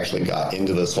reasons I actually got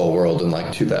into this whole world in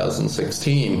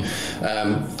 2016.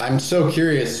 I'm so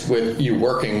curious, with you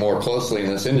working more closely in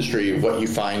this industry, what you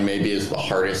find maybe is the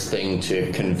hardest thing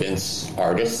to convince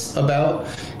artists about.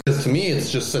 Because to me,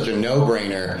 it's just such a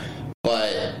no-brainer,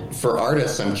 but for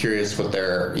artists, I'm curious what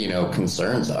their,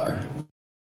 concerns are.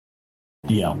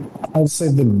 Yeah, I'd say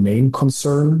the main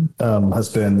concern has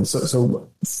been so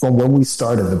from when we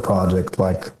started the project,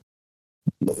 like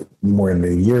more than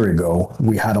a year ago,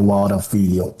 we had a lot of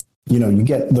the, you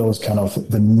get those kind of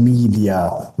the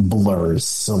media blurs.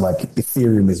 So like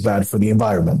Ethereum is bad for the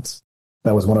environment.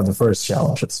 That was one of the first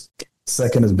challenges.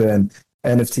 Second has been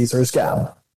NFTs are a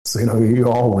scam. So, you're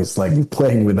always like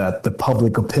playing with that, the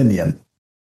public opinion.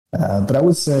 But I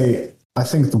would say, I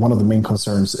think one of the main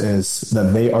concerns is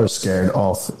that they are scared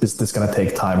of, is this going to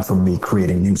take time from me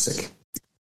creating music?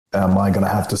 Am I going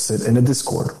to have to sit in a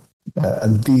Discord?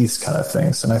 And these kind of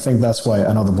things. And I think that's why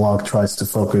AnotherBlock tries to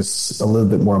focus a little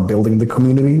bit more on building the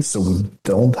community, so we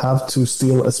don't have to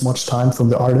steal as much time from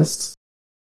the artists.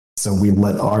 So we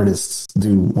let artists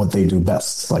do what they do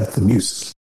best, like the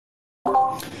music.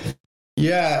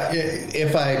 Yeah,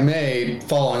 if I may,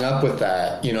 following up with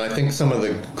that, I think some of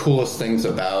the coolest things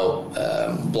about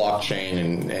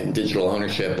blockchain and digital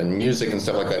ownership and music and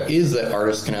stuff like that is that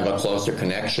artists can have a closer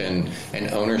connection and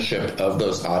ownership of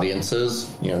those audiences,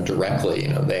 directly.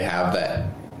 They have that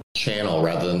channel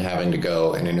rather than having to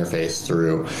go and interface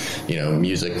through,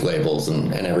 music labels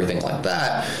and everything like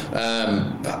that.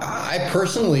 I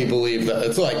personally believe that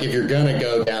it's like, if you're going to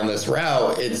go down this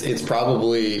route, it's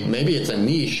probably, maybe it's a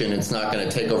niche and it's not going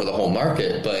to take over the whole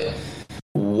market, but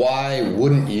why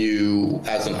wouldn't you,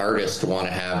 as an artist, want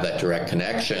to have that direct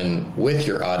connection with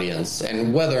your audience?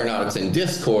 And whether or not it's in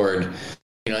Discord,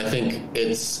 I think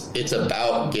it's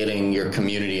about getting your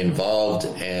community involved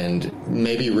and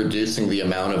maybe reducing the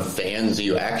amount of fans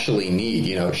you actually need.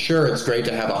 Sure, it's great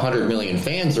to have 100 million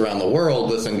fans around the world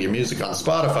listening to your music on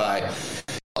Spotify.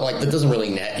 Like, that doesn't really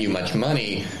net you much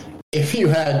money. If you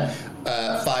had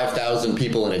 5,000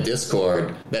 people in a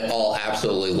Discord that all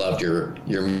absolutely loved your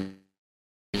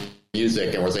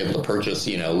music and was able to purchase,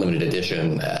 limited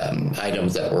edition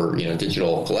items that were,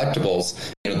 digital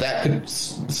collectibles, that could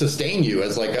sustain you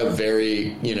as like a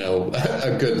very,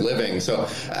 a good living. So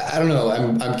I don't know.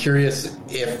 I'm curious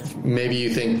if maybe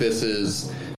you think this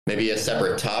is maybe a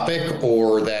separate topic,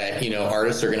 or that,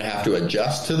 artists are going to have to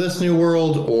adjust to this new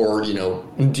world, or,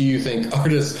 do you think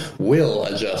artists will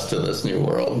adjust to this new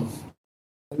world?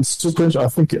 It's super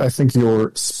interesting. I think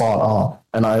you're spot on,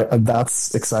 and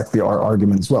that's exactly our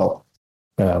argument as well.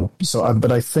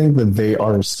 But I think that they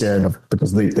are scared of,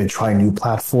 because they try new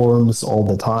platforms all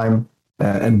the time,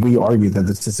 and we argue that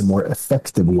this is a more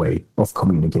effective way of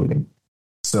communicating.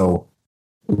 So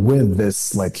with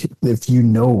this, like, if you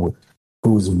know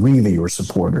who's really your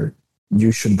supporter,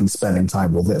 you should be spending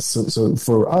time with this. So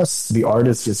for us, the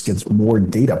artist just gets more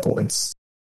data points,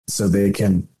 so they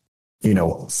can,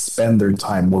 spend their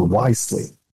time more wisely.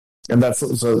 And that's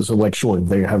so like, sure,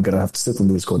 they're going to have to sit in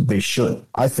Discord. They should.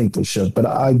 I think they should. But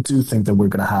I do think that we're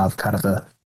going to have kind of a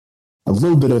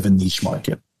little bit of a niche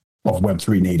market of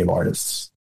Web3 native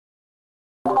artists.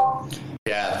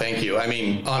 Yeah, thank you. I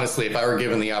mean, honestly, if I were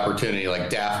given the opportunity,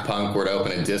 like Daft Punk were to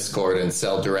open a Discord and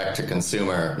sell direct to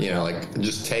consumer, like,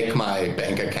 just take my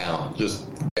bank account. Just,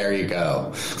 there you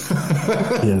go.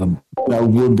 Yeah, that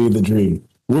would be the dream.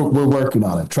 We're working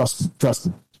on it. Trust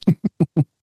me.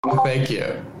 Thank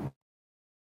you.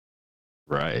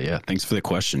 Right. Yeah. Thanks for the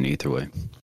question. Either way.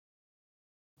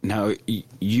 Now,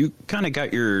 you kind of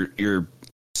got your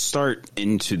start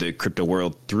into the crypto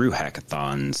world through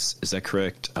hackathons. Is that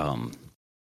correct?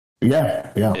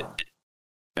 Yeah.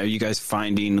 Are you guys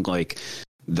finding like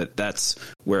that's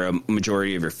where a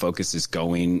majority of your focus is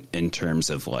going in terms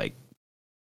of like,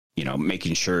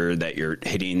 making sure that you're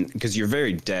hitting, because you're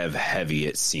very dev heavy,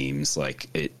 it seems like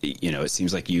it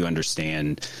seems like you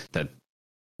understand that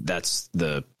that's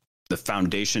the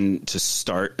foundation to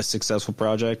start a successful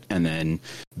project, and then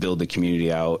build the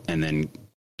community out, and then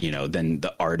then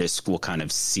the artists will kind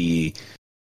of see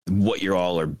what you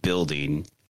all are building.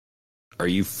 Are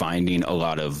you finding a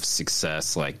lot of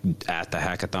success like at the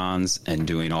hackathons and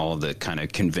doing all the kind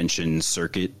of convention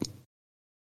circuit?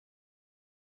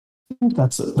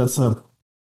 It's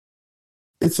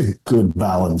a good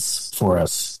balance for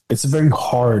us. It's a very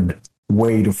hard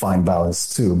way to find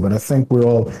balance too, but I think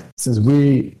since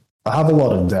we have a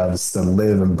lot of devs that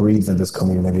live and breathe in this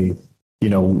community,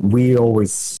 we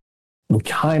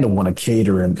kind of want to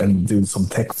cater and do some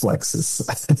tech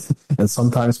flexes. And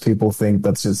sometimes people think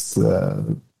that's just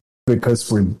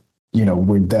because we're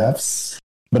devs,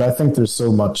 but I think there's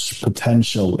so much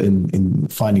potential in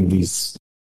finding these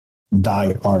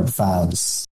die-hard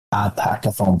fans at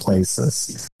hackathon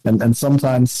places. And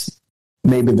sometimes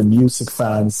maybe the music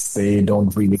fans, they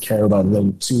don't really care about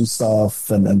level 2 stuff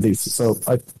and these. So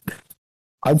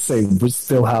I'd say we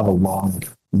still have a long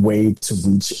way to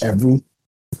reach every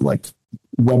like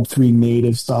Web3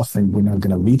 native stuff, and we're not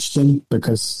going to reach them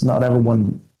because not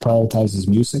everyone prioritizes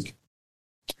music.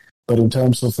 But in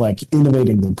terms of like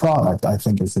innovating the product, I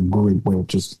think it's a great way of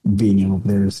just being out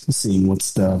there, seeing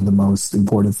what's the most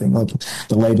important thing. Like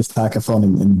the latest hackathon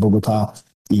in Bogota,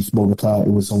 East Bogota,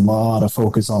 it was a lot of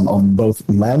focus on both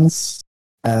Lens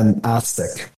and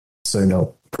Aztec.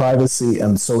 So, privacy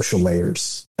and social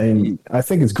layers. And I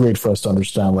think it's great for us to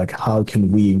understand, like, how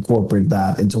can we incorporate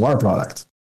that into our product?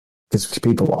 Because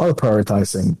people are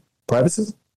prioritizing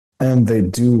privacy, and they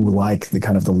do like the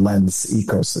kind of the Lens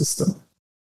ecosystem.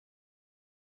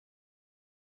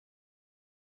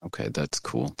 Okay, that's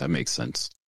cool. That makes sense.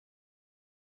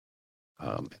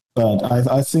 But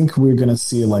I think we're going to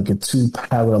see like two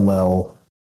parallel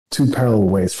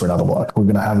ways for AnotherBlock. We're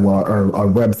going to have our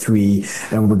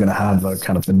Web3, and we're going to have a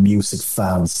kind of the music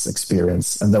fans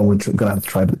experience, and then we're going to have to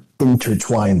try to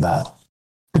intertwine that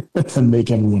and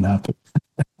make everyone happy.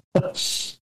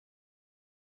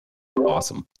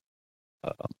 Awesome.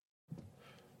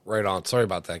 Right on. Sorry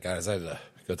about that, guys. I had to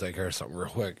go take care of something real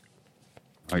quick.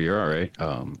 Oh, you're all right.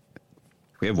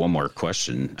 We have one more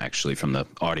question actually from the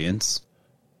audience.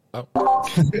 Oh,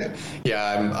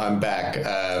 Yeah, I'm back.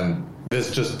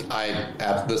 This is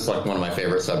like one of my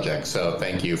favorite subjects, so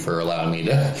thank you for allowing me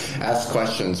to ask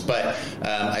questions. But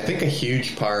I think a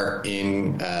huge part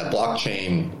in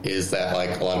blockchain is that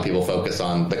like a lot of people focus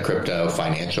on the crypto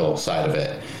financial side of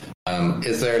it.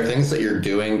 Is there things that you're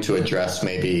doing to address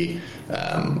maybe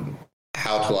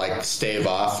how to like stave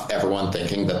off everyone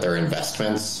thinking that they're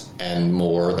investments and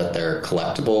more that they're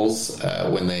collectibles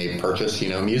when they purchase,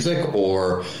 music?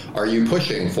 Or are you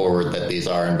pushing forward that these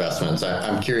are investments?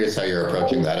 I'm curious how you're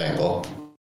approaching that angle.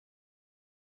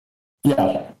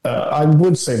 Yeah, I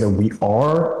would say that we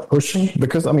are pushing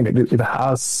because I mean it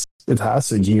has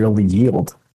a yearly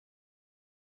yield.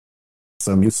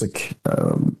 So music,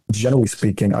 generally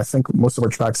speaking, I think most of our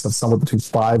tracks have somewhere between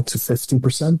 5 to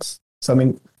 50%. So I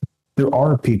mean, there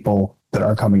are people that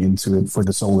are coming into it for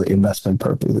the sole investment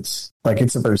purpose. Like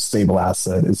it's a very stable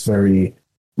asset. It's very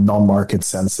non-market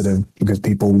sensitive because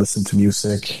people listen to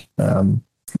music,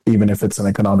 even if it's an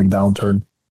economic downturn.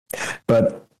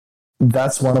 But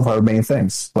that's one of our main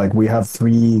things. Like we have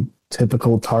 3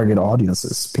 typical target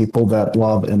audiences: people that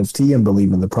love NFT and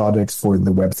believe in the projects for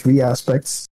the Web3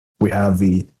 aspects. We have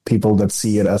the people that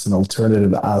see it as an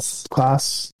alternative asset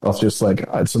class of just like,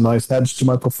 it's a nice hedge to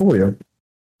my portfolio.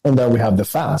 And then we have the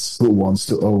fans who wants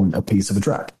to own a piece of a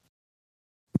track.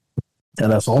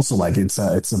 And that's also like, it's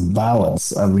a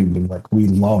balance. I mean, like we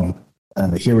love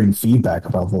hearing feedback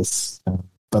about this.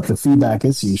 But the feedback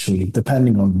is usually,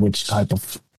 depending on which type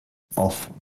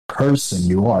of person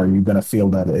you are, you're going to feel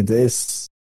that it is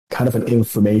kind of an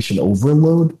information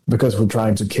overload because we're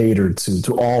trying to cater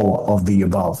to all of the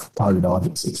above target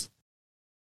audiences.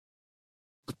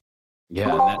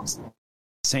 Yeah, and that's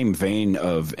same vein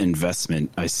of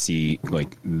investment. I see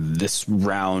like this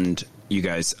round, you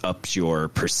guys upped your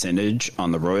percentage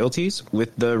on the royalties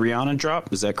with the Rhianna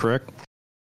drop. Is that correct?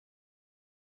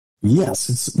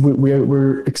 Yes,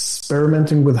 we're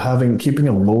experimenting with keeping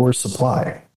a lower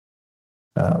supply.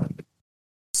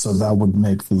 So that would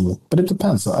make but it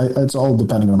depends. It's all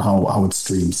depending on how it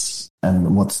streams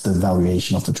and what's the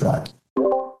valuation of the track.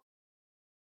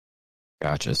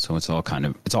 Gotcha. So it's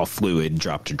all fluid,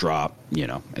 drop to drop.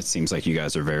 It seems like you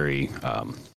guys are very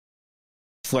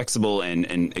flexible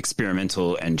and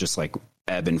experimental and just like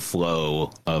ebb and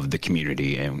flow of the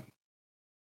community. And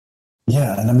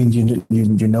yeah, and I mean,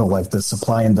 like the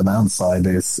supply and demand side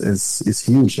is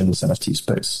huge in this NFT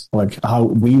space. Like how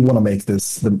we want to make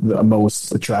this the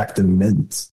most attractive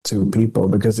mint to people,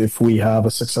 because if we have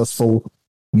a successful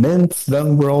mint,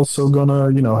 then we're also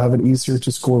gonna, have it easier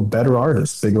to score better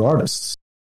artists, bigger artists.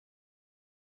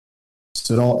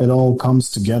 So it all comes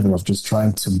together of just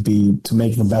trying to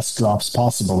make the best drops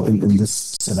possible in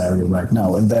this scenario right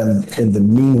now. And then in the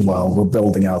meanwhile, we're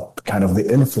building out kind of the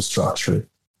infrastructure,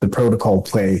 the protocol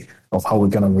play of how we're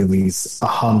going to release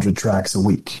 100 tracks a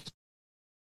week.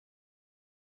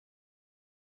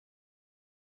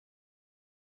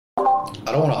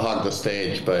 I don't want to hog the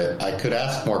stage, but I could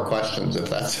ask more questions if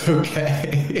that's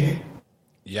okay.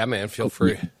 Yeah, man, feel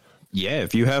free. Yeah,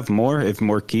 if you have more, if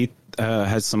Keith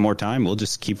has some more time, we'll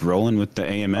just keep rolling with the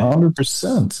AMA.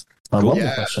 100%. I love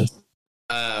the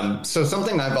question. So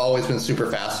something I've always been super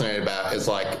fascinated about is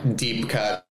like deep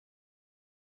cuts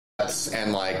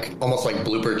and like almost like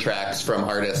blooper tracks from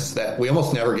artists that we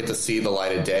almost never get to see the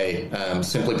light of day,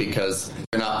 simply because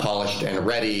they're not polished and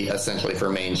ready essentially for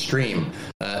mainstream.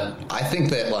 I think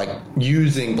that like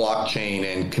using blockchain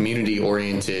and community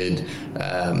oriented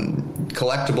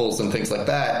collectibles and things like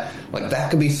that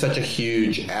could be such a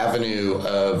huge avenue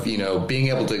of, being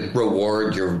able to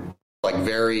reward your like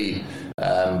very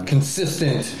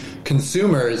consistent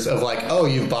consumers of like, oh,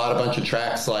 you've bought a bunch of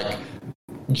tracks, like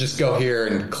just go here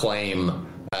and claim,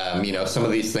 some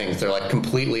of these things. They're like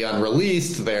completely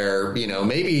unreleased. They're,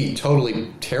 maybe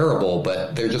totally terrible,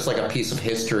 but they're just like a piece of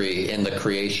history in the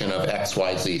creation of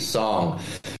XYZ song.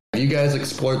 Have you guys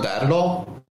explored that at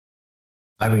all?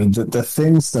 I mean, the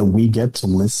things that we get to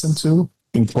listen to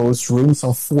in closed rooms,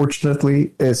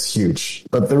 unfortunately, is huge.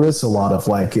 But there is a lot of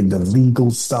like in the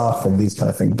legal stuff and these kind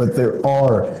of things. But there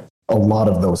are a lot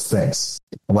of those things.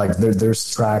 Like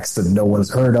there's tracks that no one's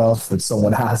heard of, that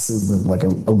someone has like a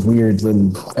weird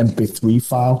little MP3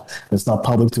 file that's not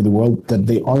public to the world, that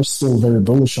they are still very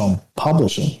bullish on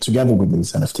publishing together with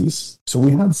these NFTs. So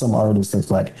we had some artists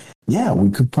that's like, yeah, we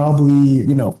could probably,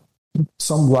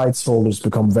 some rights holders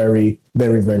become very,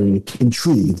 very, very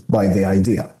intrigued by the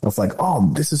idea of like,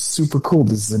 oh, this is super cool.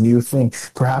 This is a new thing.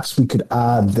 Perhaps we could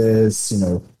add this,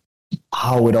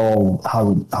 how it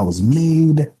was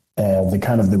made, the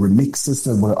kind of the remixes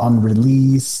that were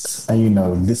unreleased,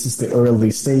 and this is the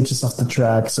early stages of the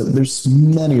track. So there's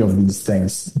many of these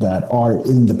things that are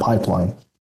in the pipeline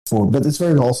but it's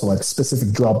very also like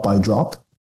specific drop by drop.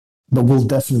 But we'll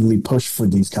definitely push for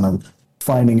these kind of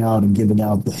finding out and giving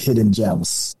out the hidden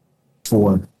gems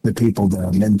for the people that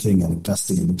are minting and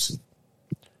investing in music.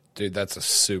 Dude, that's a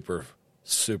super,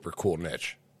 super cool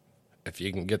niche. If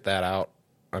you can get that out,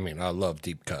 I mean, I love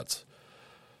deep cuts.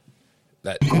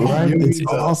 Right? It's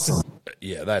awesome.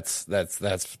 Yeah, that's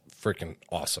freaking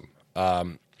awesome.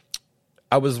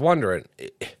 I was wondering,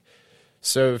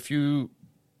 so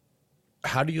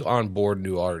how do you onboard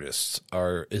new artists?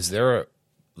 Or is there a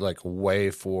way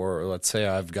for, let's say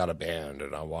I've got a band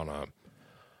and I want to,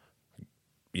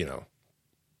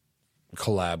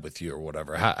 collab with you or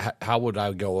whatever. How would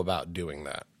I go about doing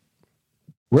that?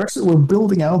 We're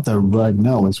building out there right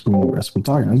now as we're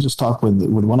talking. I just talked with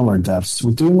one of our devs.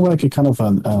 We're doing like a kind of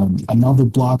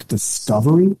AnotherBlock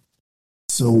discovery.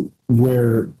 So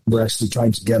we're actually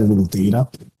trying to get a little data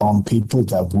on people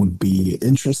that would be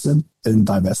interested in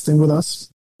divesting with us.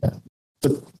 Yeah.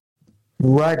 But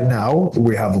right now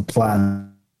we have a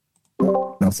plan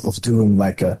of doing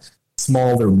like a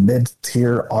smaller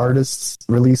mid-tier artists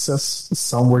releases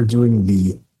somewhere during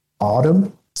the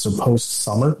autumn, so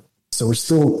post-summer. So we're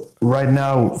still right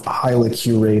now highly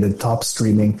curated, top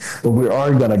streaming, but we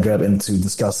are going to get into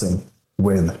discussing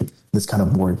with this kind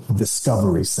of more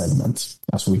discovery segment,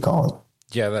 as we call it.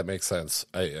 Yeah, that makes sense.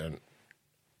 A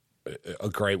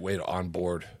great way to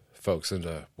onboard folks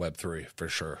into Web3 for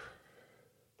sure.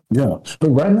 Yeah, but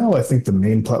right now I think the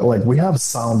main we have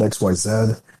Sound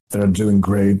XYZ that are doing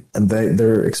great, and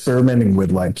they're experimenting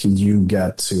with you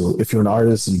get to, if you're an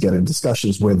artist, you get in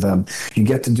discussions with them, you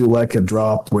get to do like a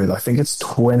drop with, I think it's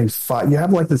 25. You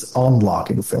have like this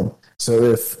unlocking thing. So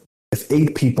if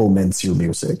 8 people mints your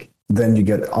music, then you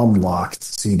get unlocked,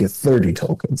 so you get 30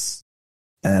 tokens.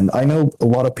 And I know a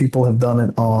lot of people have done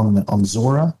it on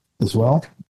Zora as well.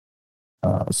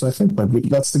 So I think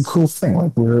that's the cool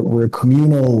thing. We're a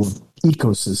communal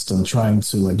ecosystem trying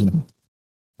to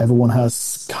everyone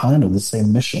has kind of the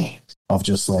same mission of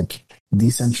just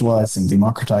decentralizing,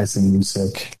 democratizing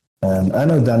music. And I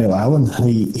know Daniel Allen,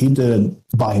 he did it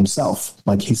by himself.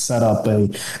 He set up a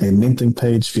minting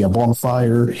page via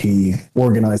Bonfire. He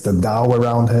organized a DAO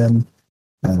around him.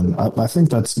 And I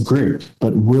think that's great.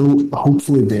 But we'll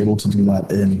hopefully be able to do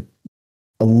that in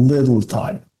a little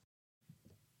time.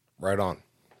 Right on.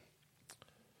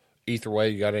 Either way,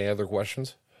 you got any other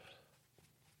questions?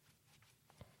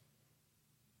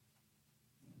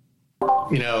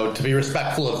 To be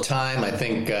respectful of time, I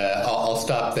think I'll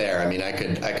stop there. I mean, I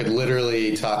could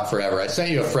literally talk forever. I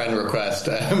sent you a friend request,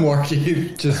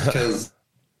 Morky, just because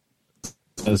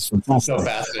I'm so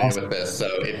fascinated with this. So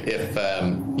if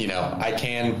I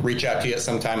can reach out to you at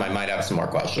some time, I might have some more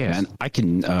questions. Yeah, and I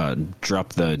can drop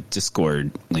the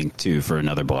Discord link too for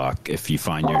AnotherBlock. If you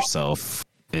find yourself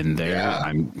in there, yeah.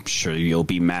 I'm sure you'll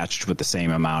be matched with the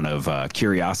same amount of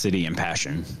curiosity and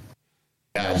passion.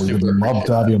 Yeah, we would love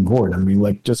to have you on board. I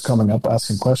mean, just coming up,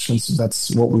 asking questions,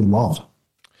 that's what we love.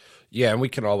 Yeah, and we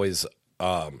can always...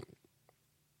 never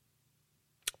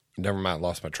mind,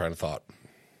 lost my train of thought.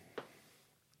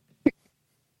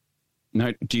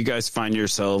 Now, do you guys find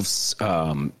yourselves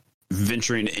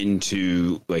venturing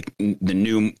into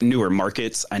the newer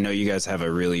markets? I know you guys have a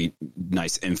really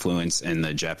nice influence in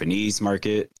the Japanese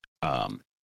market. Are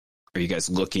you guys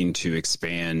looking to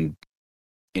expand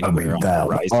anywhere on the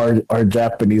horizon? Our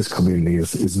Japanese community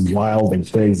is wild and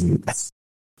crazy.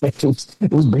 It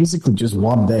was basically just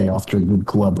one day after a good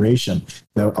collaboration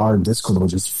that our Discord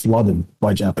was just flooded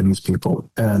by Japanese people.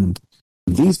 And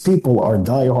these people are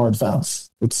diehard fans.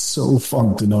 It's so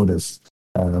fun to notice.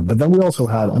 But then we also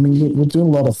had, we're doing a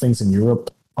lot of things in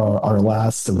Europe. Our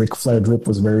last Ric Flair drip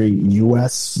was very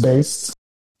US based.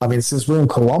 Since we're in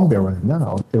Colombia right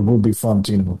now, it will be fun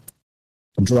to,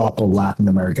 drop a Latin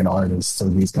American artist or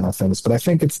these kind of things. But I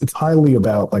think it's highly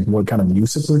about what kind of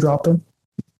music we're dropping.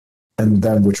 And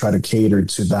then we try to cater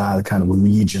to that kind of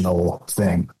regional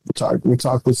thing. We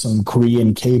talk with some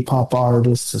Korean K-pop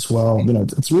artists as well.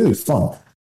 It's really fun.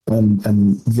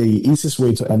 And the easiest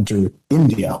way to enter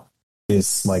India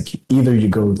is either you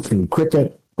go through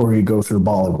cricket or you go through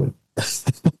Bollywood.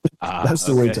 That's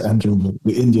the way to enter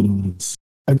the Indian ones,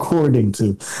 according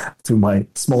to my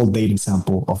small dating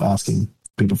sample of asking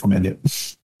people from India.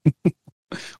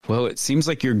 Well, it seems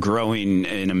like you're growing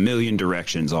in a million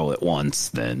directions all at once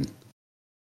then.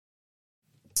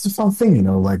 It's a fun thing,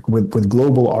 with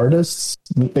global artists,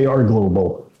 they are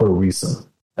global for a reason.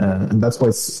 And that's why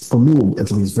it's, for me, at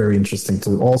least, very interesting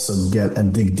to also get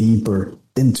and dig deeper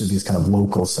into these kind of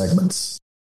local segments.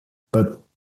 But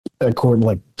according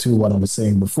like to what I was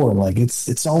saying before, like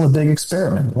it's all a big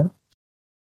experiment. Right?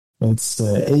 It's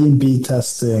A/B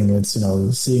testing. It's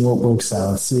seeing what works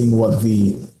out, seeing what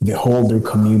the holder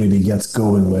community gets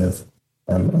going with,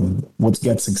 and what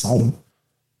gets exciting.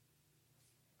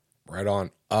 Right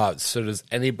on. So does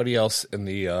anybody else in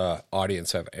the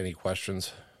audience have any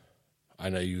questions? I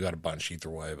know you got a bunch either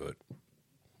way, but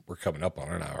we're coming up on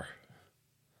an hour.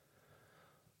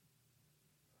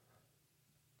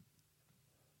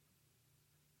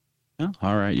 Yeah,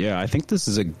 all right. Yeah, I think this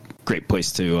is a great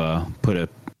place to put a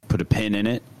pin in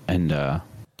it, and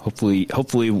hopefully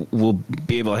we'll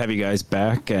be able to have you guys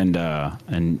back and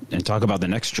talk about the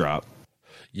next drop.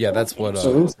 Yeah, that's what.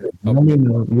 I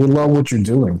mean, we love what you're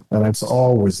doing, and it's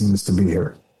always nice to be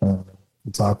here to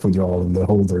talk with y'all and the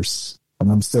holders.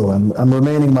 And I'm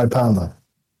remaining my panda.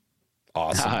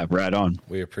 Awesome. Right on.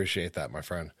 We appreciate that, my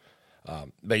friend.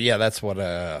 But yeah, that's what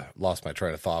lost my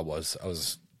train of thought was. I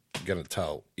was going to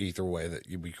tell either way that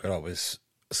we could always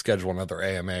schedule another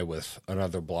AMA with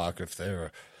another block if they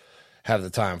have the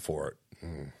time for it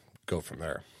and go from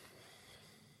there.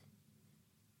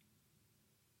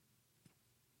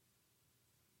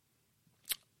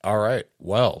 All right.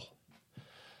 Well,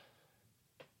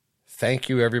 thank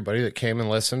you everybody that came and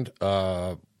listened.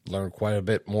 Learned quite a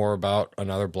bit more about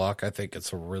Another Block. I think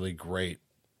it's a really great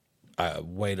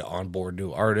way to onboard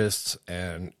new artists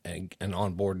and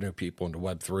onboard new people into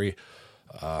Web3.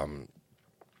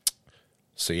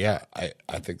 So yeah,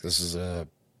 I think this is a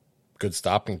good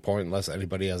stopping point unless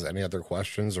anybody has any other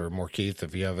questions, or more Keith,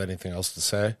 if you have anything else to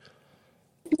say.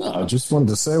 No, I just wanted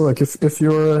to say, like, if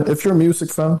you're a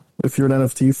music fan, if you're an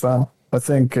NFT fan, I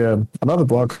think Another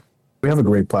Block, we have a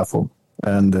great platform,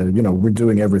 and we're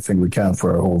doing everything we can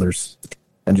for our holders,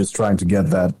 and just trying to get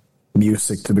that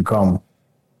music to become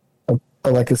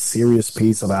like a serious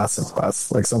piece of asset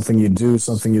class, like something you do,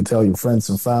 something you tell your friends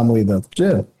and family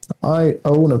that I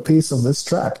own a piece of this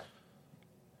track.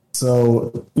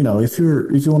 So if you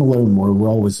want to learn more, we're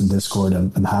always in Discord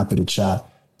and happy to chat.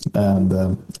 And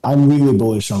I'm really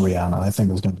bullish on Rhianna. I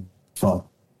think it's going to be fun.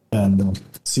 And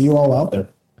see you all out there.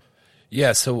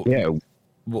 Yeah, so... Yeah.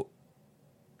 Well,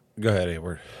 go ahead,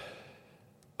 Edward.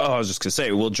 Oh, I was just going to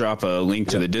say, we'll drop a link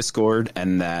to the Discord,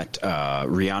 and that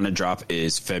Rhianna drop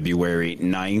is February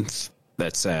 9th.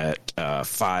 That's at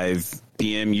 5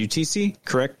 p.m. UTC,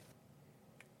 correct?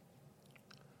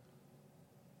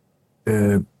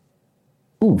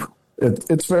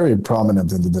 It's very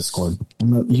prominent in the Discord.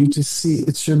 UTC,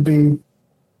 it should be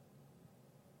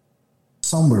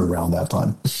somewhere around that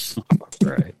time.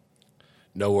 Right.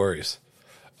 No worries.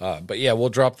 But yeah, we'll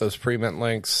drop those pre-mint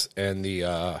links and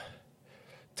the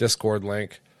Discord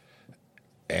link,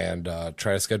 and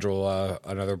try to schedule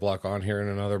another block on here in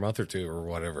another month or two or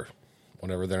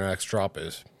whenever their next drop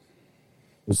is.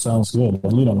 It sounds good.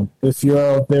 If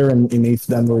you're out there in East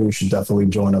Denver, you should definitely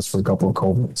join us for a couple of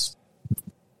cold.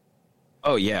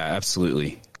 Oh, yeah,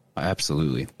 absolutely.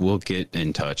 Absolutely. We'll get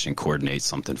in touch and coordinate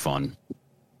something fun.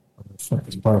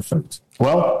 Perfect.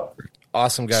 Well,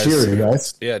 awesome, guys. Cheers,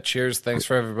 guys. Yeah, cheers. Thanks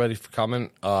for everybody for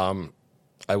coming. I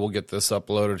will get this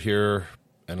uploaded here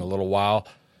in a little while.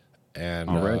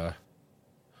 And right.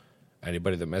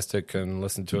 Anybody that missed it can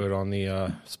listen to it on the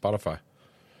Spotify.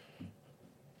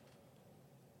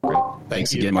 Great.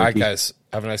 Thanks again. All right, guys.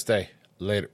 Have a nice day. Later.